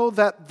you know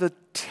that the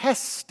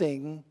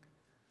testing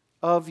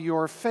of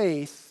your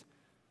faith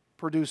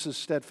produces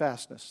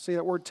steadfastness. See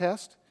that word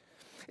test?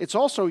 It's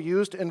also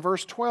used in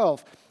verse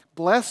 12.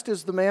 Blessed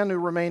is the man who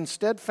remains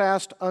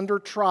steadfast under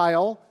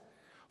trial,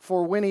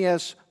 for when he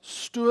has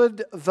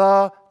stood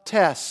the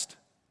test.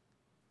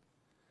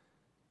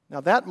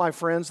 Now that, my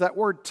friends, that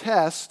word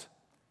test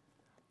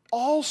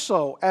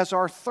also, as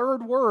our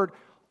third word,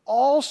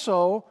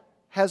 also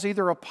has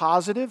either a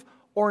positive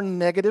or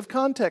negative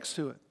context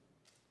to it.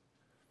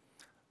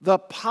 The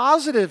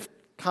positive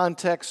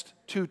context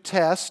to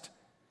test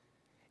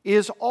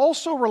is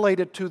also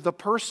related to the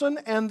person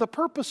and the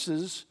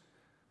purposes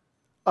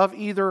of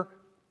either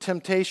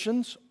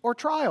temptations or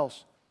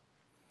trials.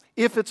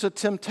 If it's a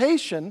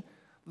temptation,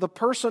 the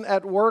person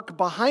at work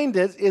behind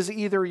it is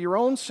either your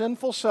own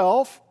sinful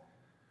self,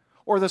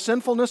 or the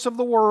sinfulness of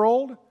the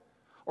world,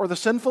 or the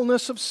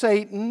sinfulness of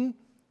Satan.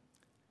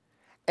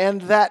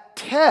 And that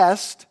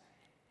test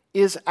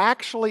is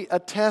actually a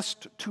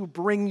test to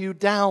bring you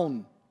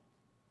down,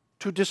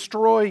 to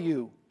destroy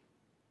you,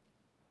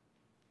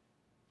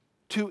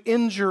 to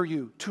injure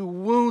you, to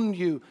wound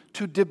you,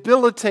 to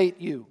debilitate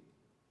you.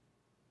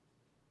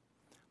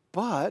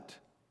 But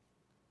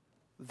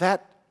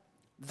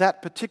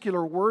that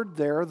particular word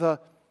there, the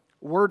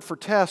word for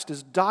test,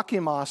 is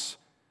dokimos,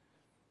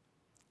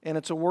 and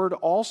it's a word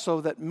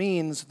also that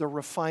means the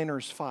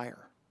refiner's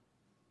fire.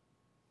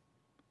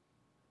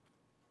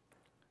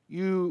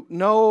 You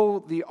know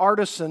the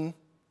artisan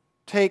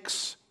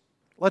takes,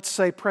 let's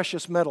say,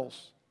 precious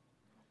metals,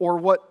 or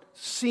what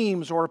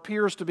seems or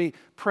appears to be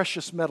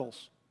precious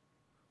metals,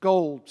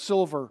 gold,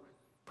 silver,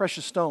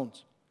 precious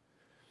stones.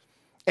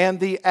 And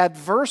the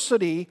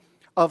adversity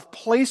of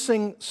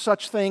placing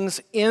such things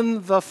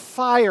in the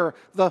fire,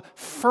 the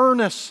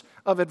furnace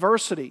of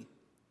adversity,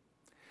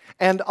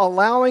 and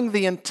allowing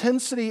the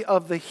intensity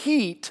of the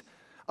heat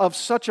of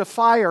such a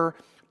fire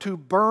to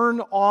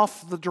burn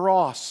off the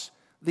dross,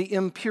 the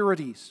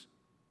impurities.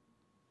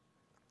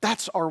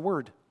 That's our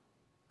word.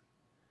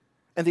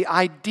 And the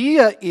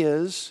idea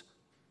is,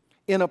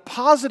 in a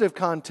positive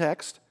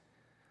context,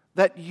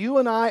 that you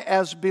and I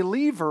as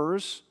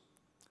believers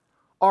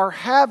are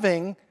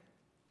having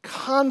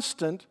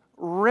constant,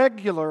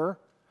 regular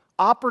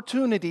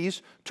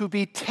opportunities to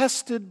be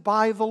tested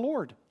by the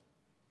Lord.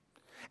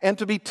 And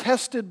to be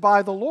tested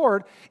by the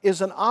Lord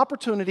is an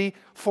opportunity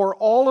for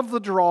all of the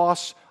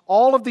dross,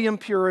 all of the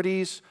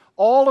impurities,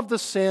 all of the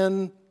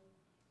sin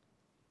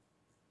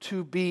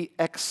to be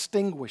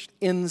extinguished,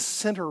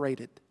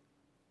 incinerated,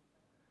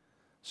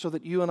 so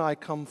that you and I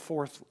come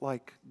forth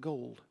like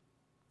gold.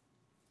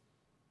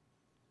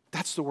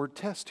 That's the word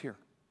test here.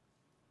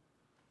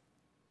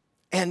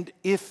 And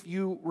if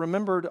you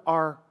remembered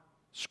our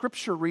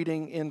scripture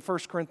reading in 1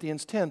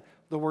 Corinthians 10,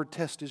 the word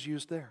test is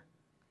used there.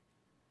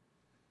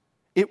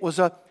 It was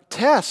a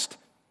test,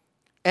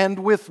 and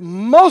with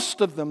most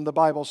of them, the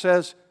Bible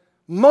says,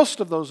 most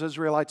of those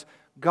Israelites,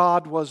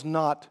 God was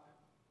not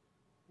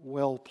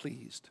well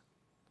pleased.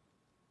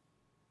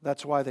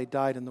 That's why they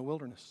died in the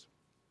wilderness.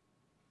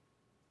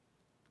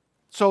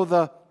 So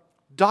the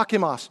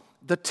dokimos,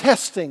 the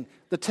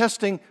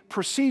testing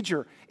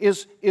procedure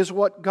is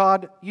what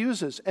God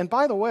uses. And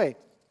by the way,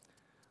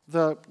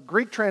 the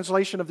Greek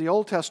translation of the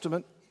Old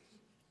Testament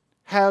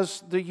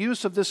has the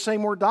use of this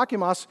same word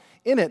dokimos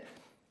in it.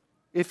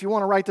 If you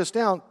want to write this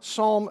down,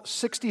 Psalm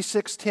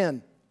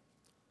 66:10.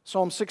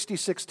 Psalm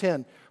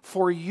 66:10.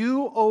 For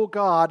you, O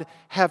God,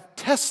 have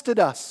tested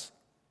us.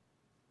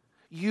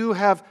 You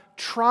have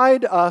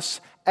tried us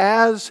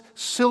as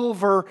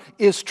silver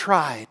is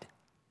tried.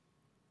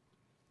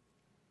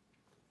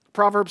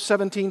 Proverbs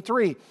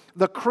 17:3.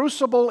 The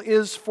crucible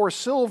is for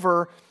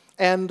silver,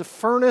 and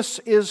furnace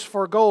is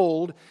for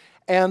gold,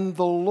 and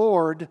the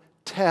Lord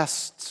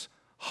tests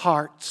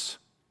hearts.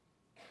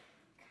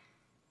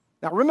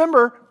 Now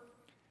remember,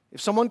 if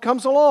someone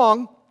comes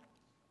along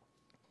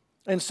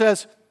and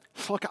says,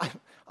 look,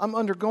 I'm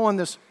undergoing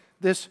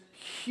this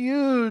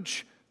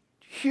huge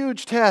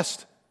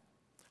test,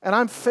 and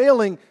I'm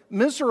failing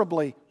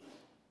miserably,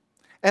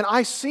 and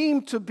I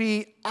seem to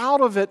be out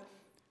of it,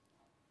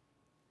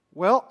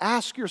 well,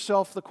 ask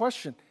yourself the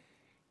question,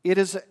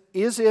 is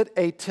it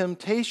a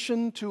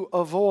temptation to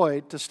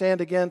avoid, to stand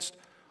against,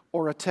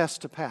 or a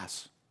test to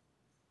pass?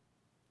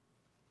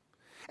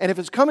 And if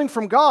it's coming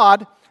from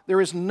God, there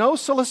is no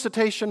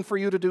solicitation for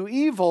you to do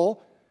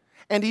evil,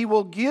 and He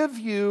will give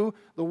you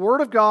the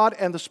Word of God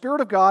and the Spirit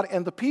of God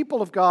and the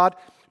people of God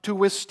to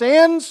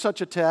withstand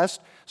such a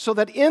test, so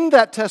that in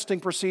that testing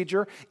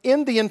procedure,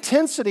 in the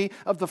intensity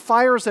of the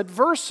fire's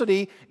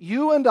adversity,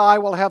 you and I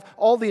will have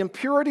all the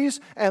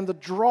impurities and the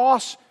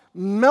dross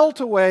melt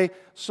away,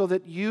 so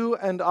that you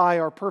and I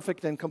are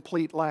perfect and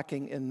complete,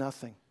 lacking in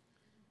nothing.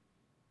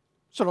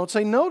 So don't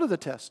say no to the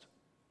test.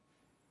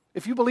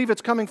 If you believe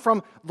it's coming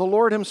from the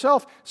Lord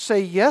Himself, say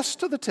yes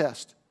to the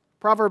test.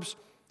 Proverbs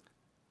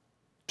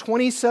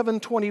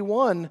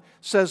 27:21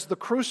 says, the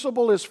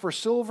crucible is for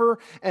silver,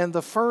 and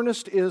the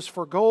furnace is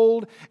for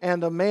gold,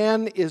 and a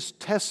man is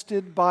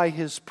tested by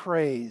his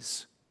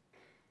praise.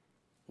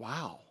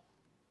 Wow.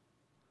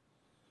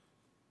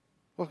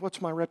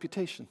 What's my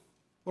reputation?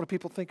 What do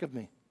people think of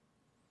me?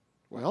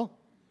 Well,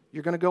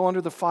 you're going to go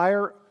under the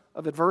fire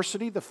of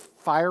adversity, the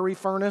fiery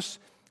furnace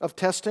of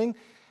testing,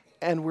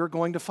 and we're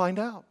going to find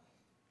out.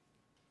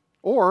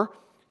 Or,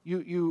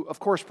 you of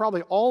course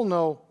probably all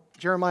know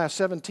Jeremiah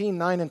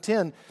 17:9 and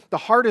 10. The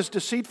heart is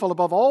deceitful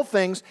above all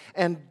things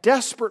and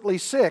desperately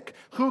sick.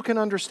 Who can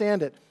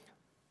understand it?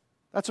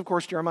 That's of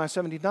course Jeremiah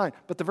 17:9.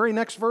 But the very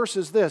next verse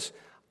is this: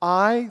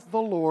 I,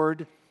 the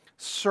Lord,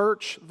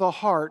 search the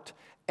heart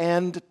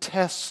and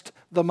test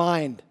the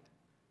mind.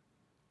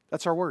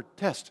 That's our word,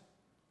 test.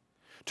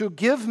 To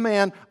give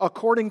man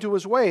according to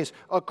his ways,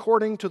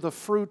 according to the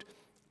fruit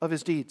of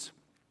his deeds.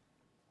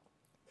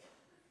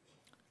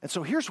 And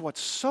so here's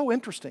what's so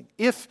interesting.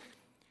 If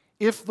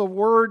the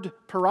word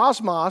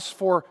peirasmos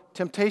for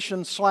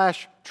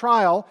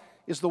temptation/trial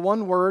is the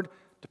one word,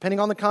 depending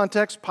on the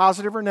context,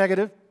 positive or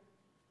negative,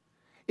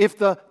 if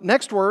the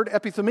next word,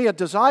 epithumia,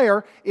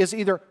 desire, is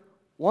either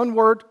one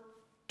word,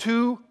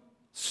 two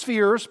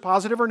spheres,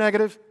 positive or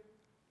negative,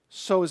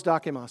 so is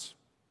dokimos.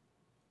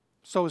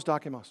 So is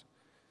dokimos.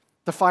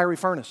 The fiery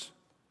furnace.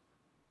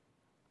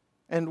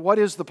 And what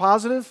is the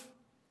positive?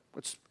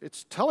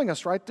 It's telling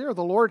us right there.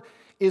 The Lord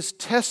is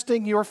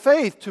testing your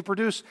faith to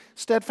produce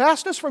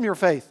steadfastness from your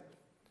faith.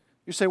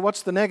 You say,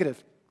 what's the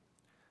negative?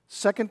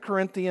 2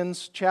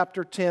 Corinthians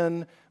chapter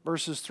 10,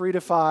 verses 3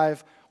 to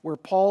 5, where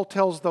Paul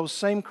tells those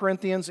same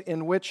Corinthians,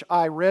 in which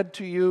I read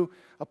to you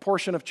a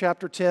portion of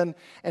chapter 10,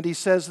 and he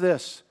says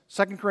this,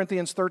 2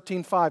 Corinthians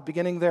 13:5,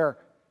 beginning there.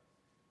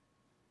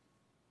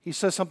 he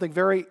says something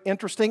very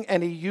interesting,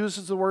 and he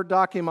uses the word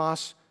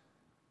dokimos,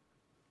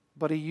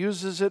 but he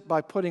uses it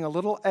by putting a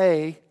little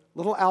a,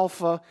 little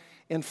alpha,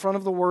 in front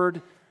of the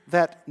word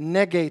that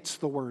negates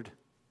the word.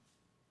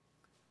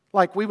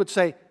 Like we would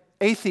say,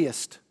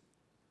 atheist.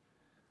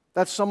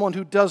 That's someone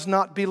who does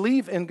not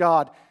believe in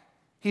God.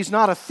 He's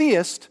not a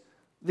theist.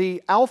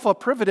 The alpha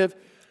privative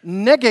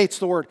negates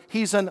the word.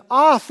 He's an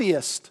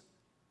atheist.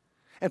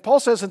 And Paul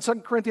says in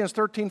 2 Corinthians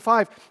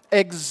 13:5,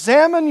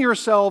 examine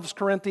yourselves,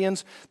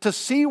 Corinthians, to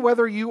see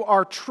whether you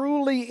are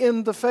truly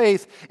in the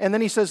faith. And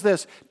then he says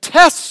this,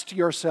 test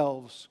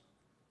yourselves.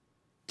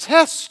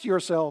 Test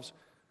yourselves.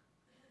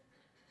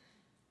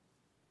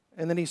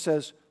 And then he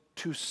says,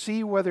 to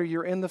see whether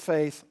you're in the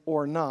faith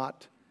or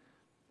not.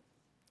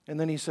 And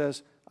then he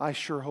says, I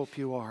sure hope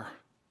you are.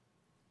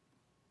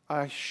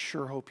 I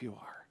sure hope you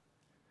are.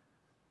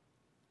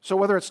 So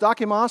whether it's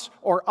dokimos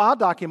or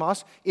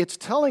adokimos, it's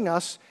telling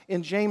us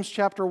in James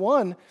chapter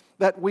 1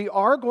 that we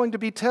are going to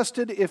be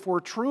tested if we're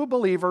true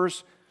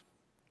believers,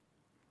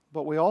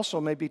 but we also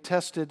may be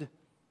tested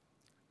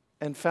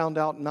and found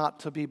out not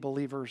to be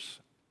believers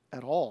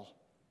at all.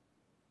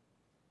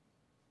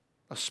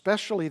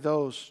 Especially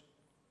those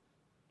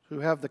who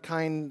have the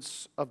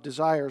kinds of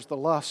desires, the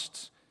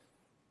lusts,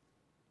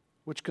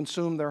 which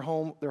consume their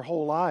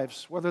whole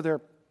lives. Whether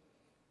they're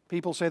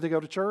people say they go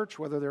to church,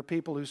 whether they're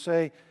people who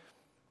say,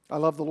 I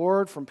love the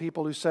Lord, from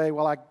people who say,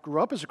 well, I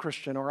grew up as a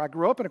Christian, or I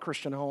grew up in a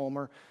Christian home,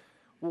 or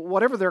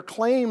whatever their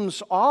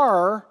claims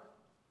are,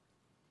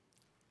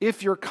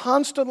 if you're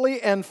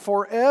constantly and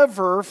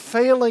forever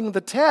failing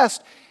the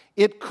test,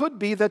 it could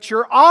be that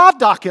you're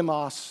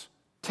adokimos,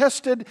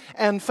 tested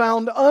and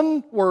found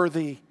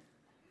unworthy,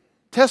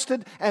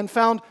 tested and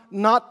found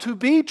not to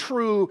be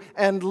true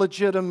and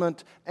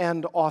legitimate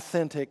and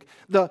authentic.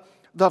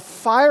 The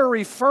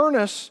fiery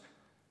furnace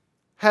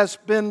has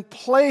been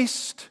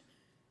placed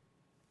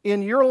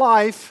in your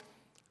life,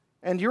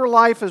 and your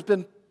life has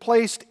been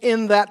placed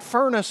in that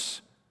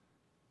furnace.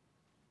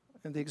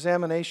 And the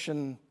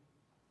examination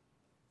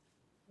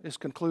is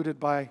concluded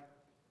by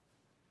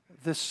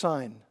this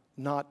sign,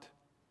 not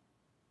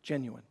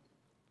genuine.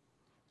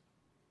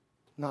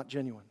 Not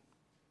genuine.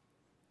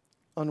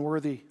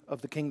 Unworthy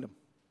of the kingdom.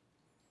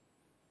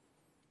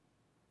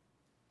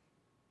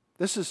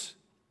 This is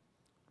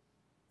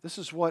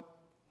what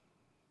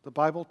the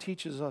Bible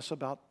teaches us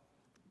about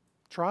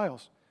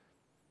trials.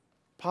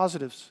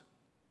 Positives,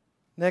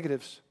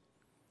 negatives,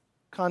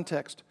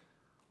 context,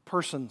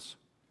 persons,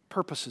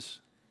 purposes.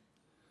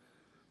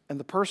 And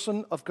the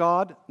person of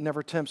God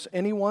never tempts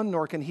anyone,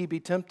 nor can he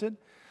be tempted.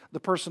 The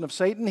person of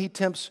Satan, he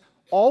tempts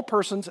all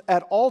persons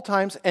at all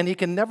times, and he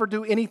can never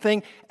do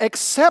anything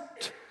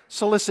except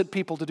solicit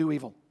people to do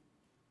evil.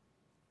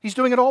 He's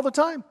doing it all the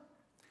time.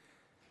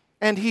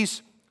 And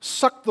he's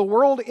sucked the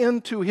world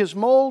into his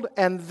mold,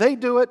 and they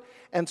do it.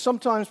 And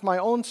sometimes my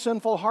own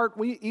sinful heart,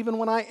 even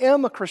when I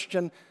am a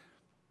Christian,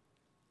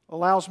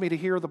 allows me to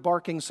hear the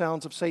barking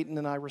sounds of Satan,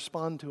 and I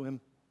respond to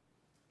him,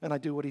 and I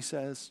do what he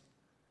says.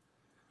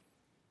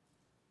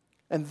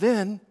 And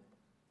then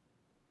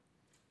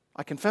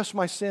I confess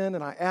my sin,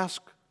 and I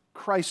ask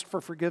Christ for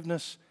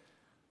forgiveness,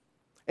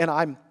 and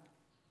I'm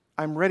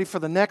ready for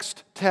the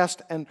next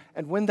test, and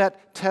when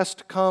that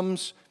test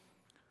comes,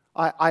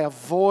 I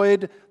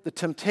avoid the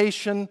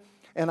temptation,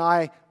 and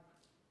I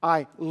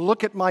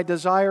look at my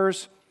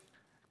desires,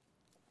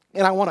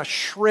 and I want to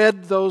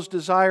shred those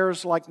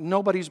desires like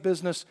nobody's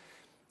business.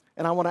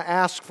 And I want to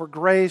ask for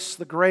grace,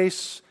 the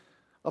grace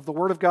of the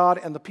Word of God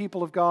and the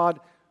people of God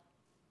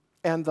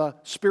and the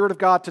Spirit of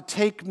God to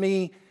take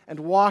me and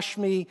wash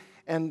me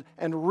and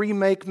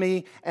remake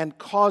me and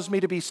cause me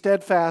to be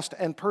steadfast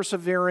and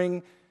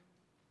persevering.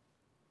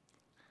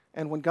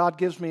 And when God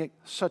gives me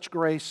such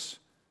grace,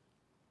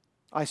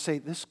 I say,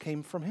 this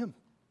came from Him.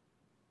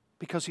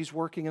 Because He's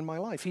working in my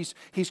life.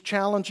 He's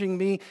challenging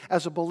me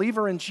as a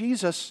believer in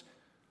Jesus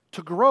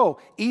to grow,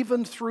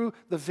 even through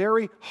the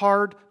very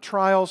hard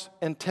trials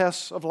and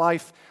tests of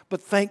life.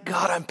 But thank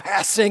God I'm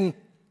passing.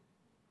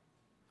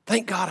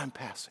 Thank God I'm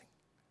passing.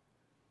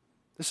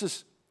 This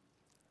is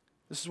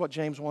what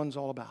James 1 is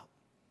all about.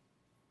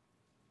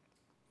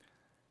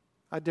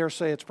 I dare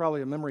say it's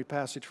probably a memory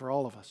passage for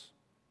all of us.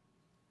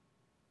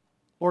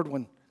 Lord,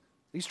 when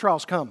these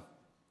trials come,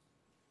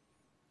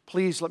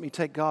 please let me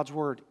take God's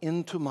word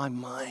into my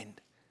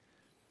mind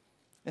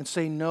and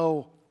say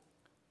no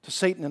to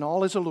Satan and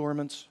all his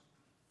allurements,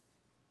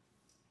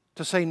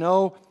 to say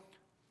no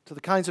to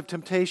the kinds of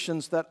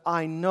temptations that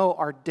I know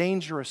are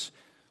dangerous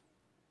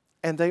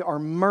and they are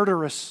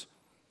murderous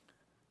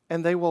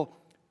and they will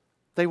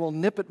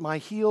nip at my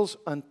heels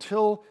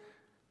until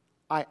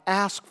I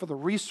ask for the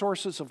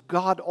resources of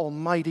God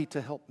Almighty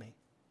to help me.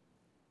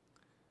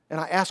 And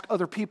I ask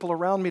other people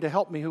around me to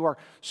help me who are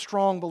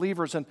strong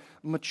believers and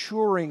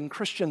maturing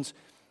Christians.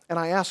 And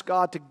I ask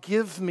God to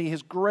give me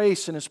His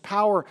grace and His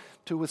power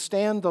to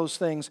withstand those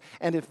things.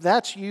 And if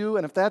that's you,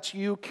 and if that's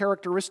you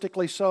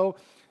characteristically so,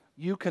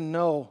 you can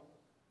know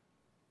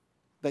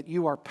that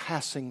you are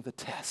passing the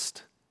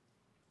test.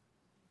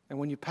 And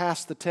when you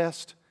pass the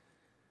test,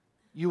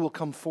 you will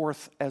come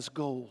forth as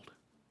gold.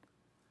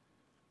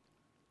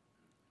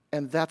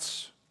 And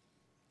that's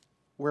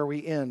where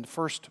we end.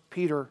 1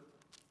 Peter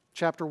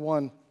chapter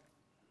 1,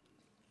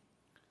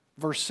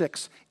 verse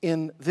 6.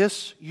 In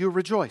this you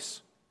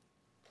rejoice,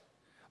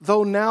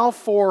 though now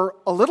for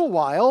a little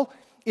while,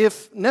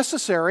 if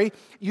necessary,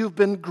 you've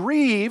been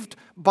grieved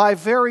by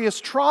various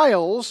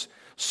trials,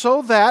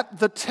 so that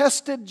the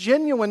tested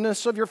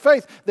genuineness of your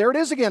faith. There it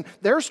is again.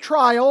 There's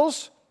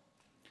trials,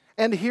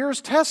 and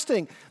here's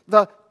testing.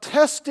 The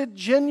tested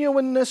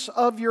genuineness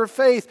of your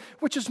faith,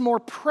 which is more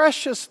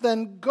precious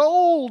than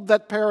gold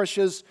that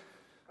perishes,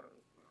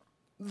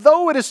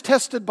 though it is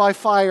tested by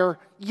fire.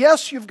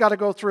 Yes, you've got to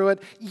go through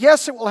it.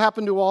 Yes, it will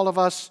happen to all of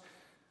us.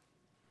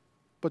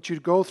 But you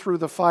go through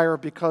the fire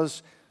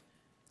because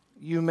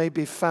you may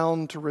be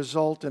found to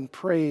result in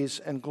praise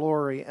and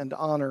glory and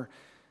honor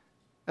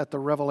at the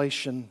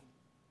revelation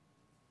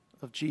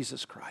of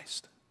Jesus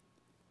Christ.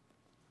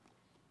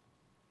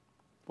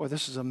 Boy,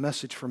 this is a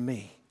message for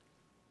me.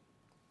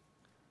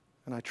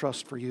 And I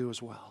trust for you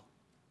as well.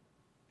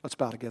 Let's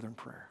bow together in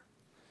prayer.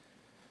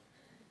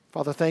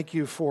 Father, thank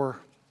you for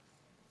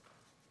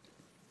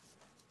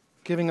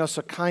giving us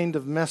a kind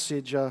of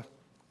message, a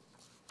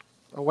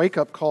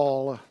wake-up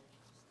call,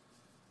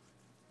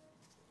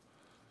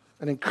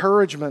 an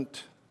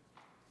encouragement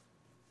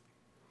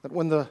that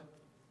when the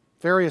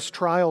various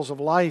trials of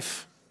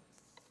life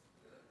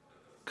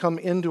come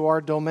into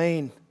our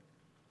domain,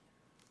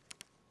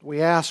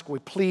 we ask, we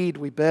plead,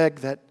 we beg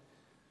that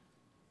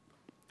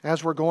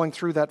as we're going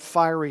through that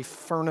fiery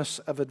furnace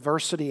of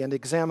adversity and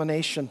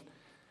examination,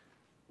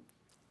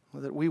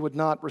 that we would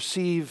not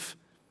receive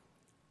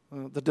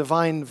the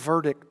divine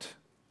verdict,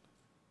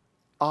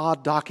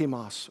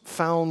 dokimos,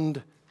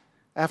 found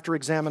after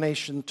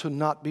examination to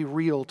not be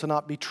real, to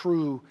not be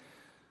true,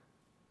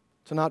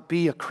 to not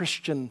be a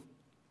Christian.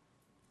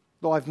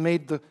 Though I've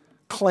made the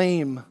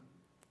claim,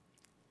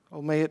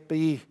 oh, may it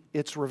be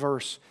its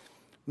reverse.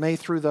 May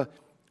through the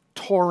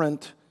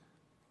torrent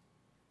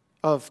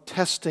of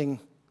testing,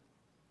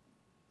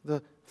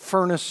 the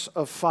furnace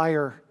of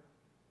fire,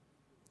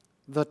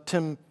 the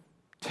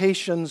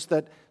temptations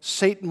that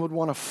Satan would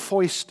want to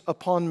foist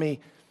upon me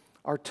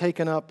are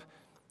taken up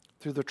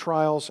through the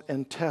trials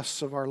and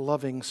tests of our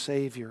loving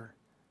Savior,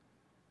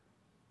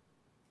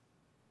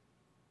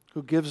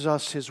 who gives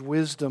us His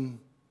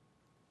wisdom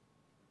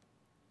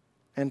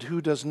and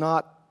who does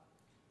not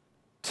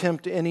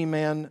tempt any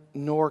man,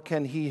 nor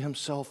can He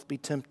Himself be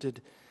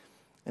tempted.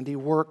 And He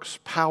works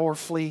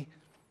powerfully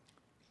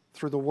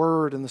through the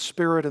Word and the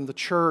Spirit and the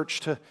church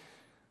to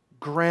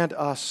grant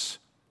us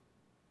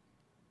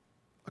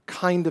a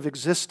kind of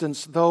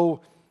existence,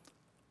 though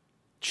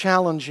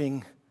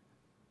challenging,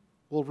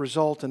 will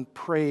result in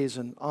praise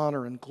and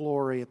honor and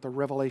glory at the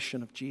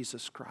revelation of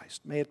Jesus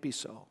Christ. May it be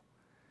so.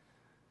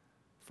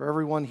 For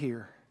everyone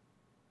here,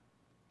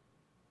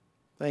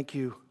 thank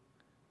you,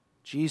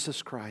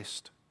 Jesus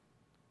Christ,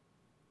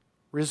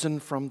 risen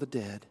from the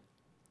dead.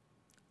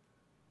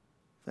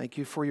 Thank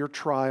you for your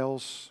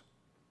trials.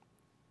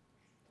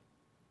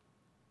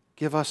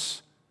 Give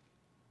us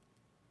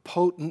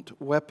potent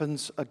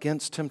weapons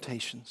against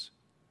temptations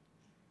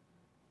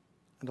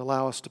and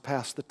allow us to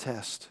pass the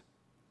test,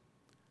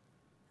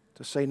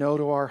 to say no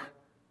to our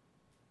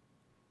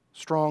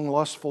strong,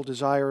 lustful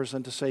desires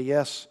and to say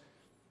yes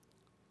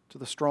to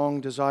the strong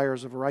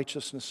desires of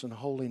righteousness and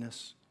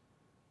holiness.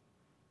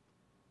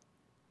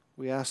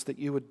 We ask that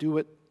you would do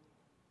it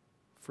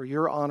for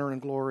your honor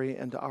and glory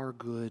and our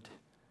good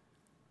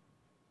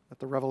at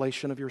the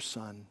revelation of your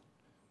Son,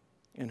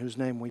 in whose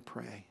name we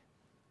pray.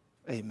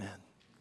 Amen.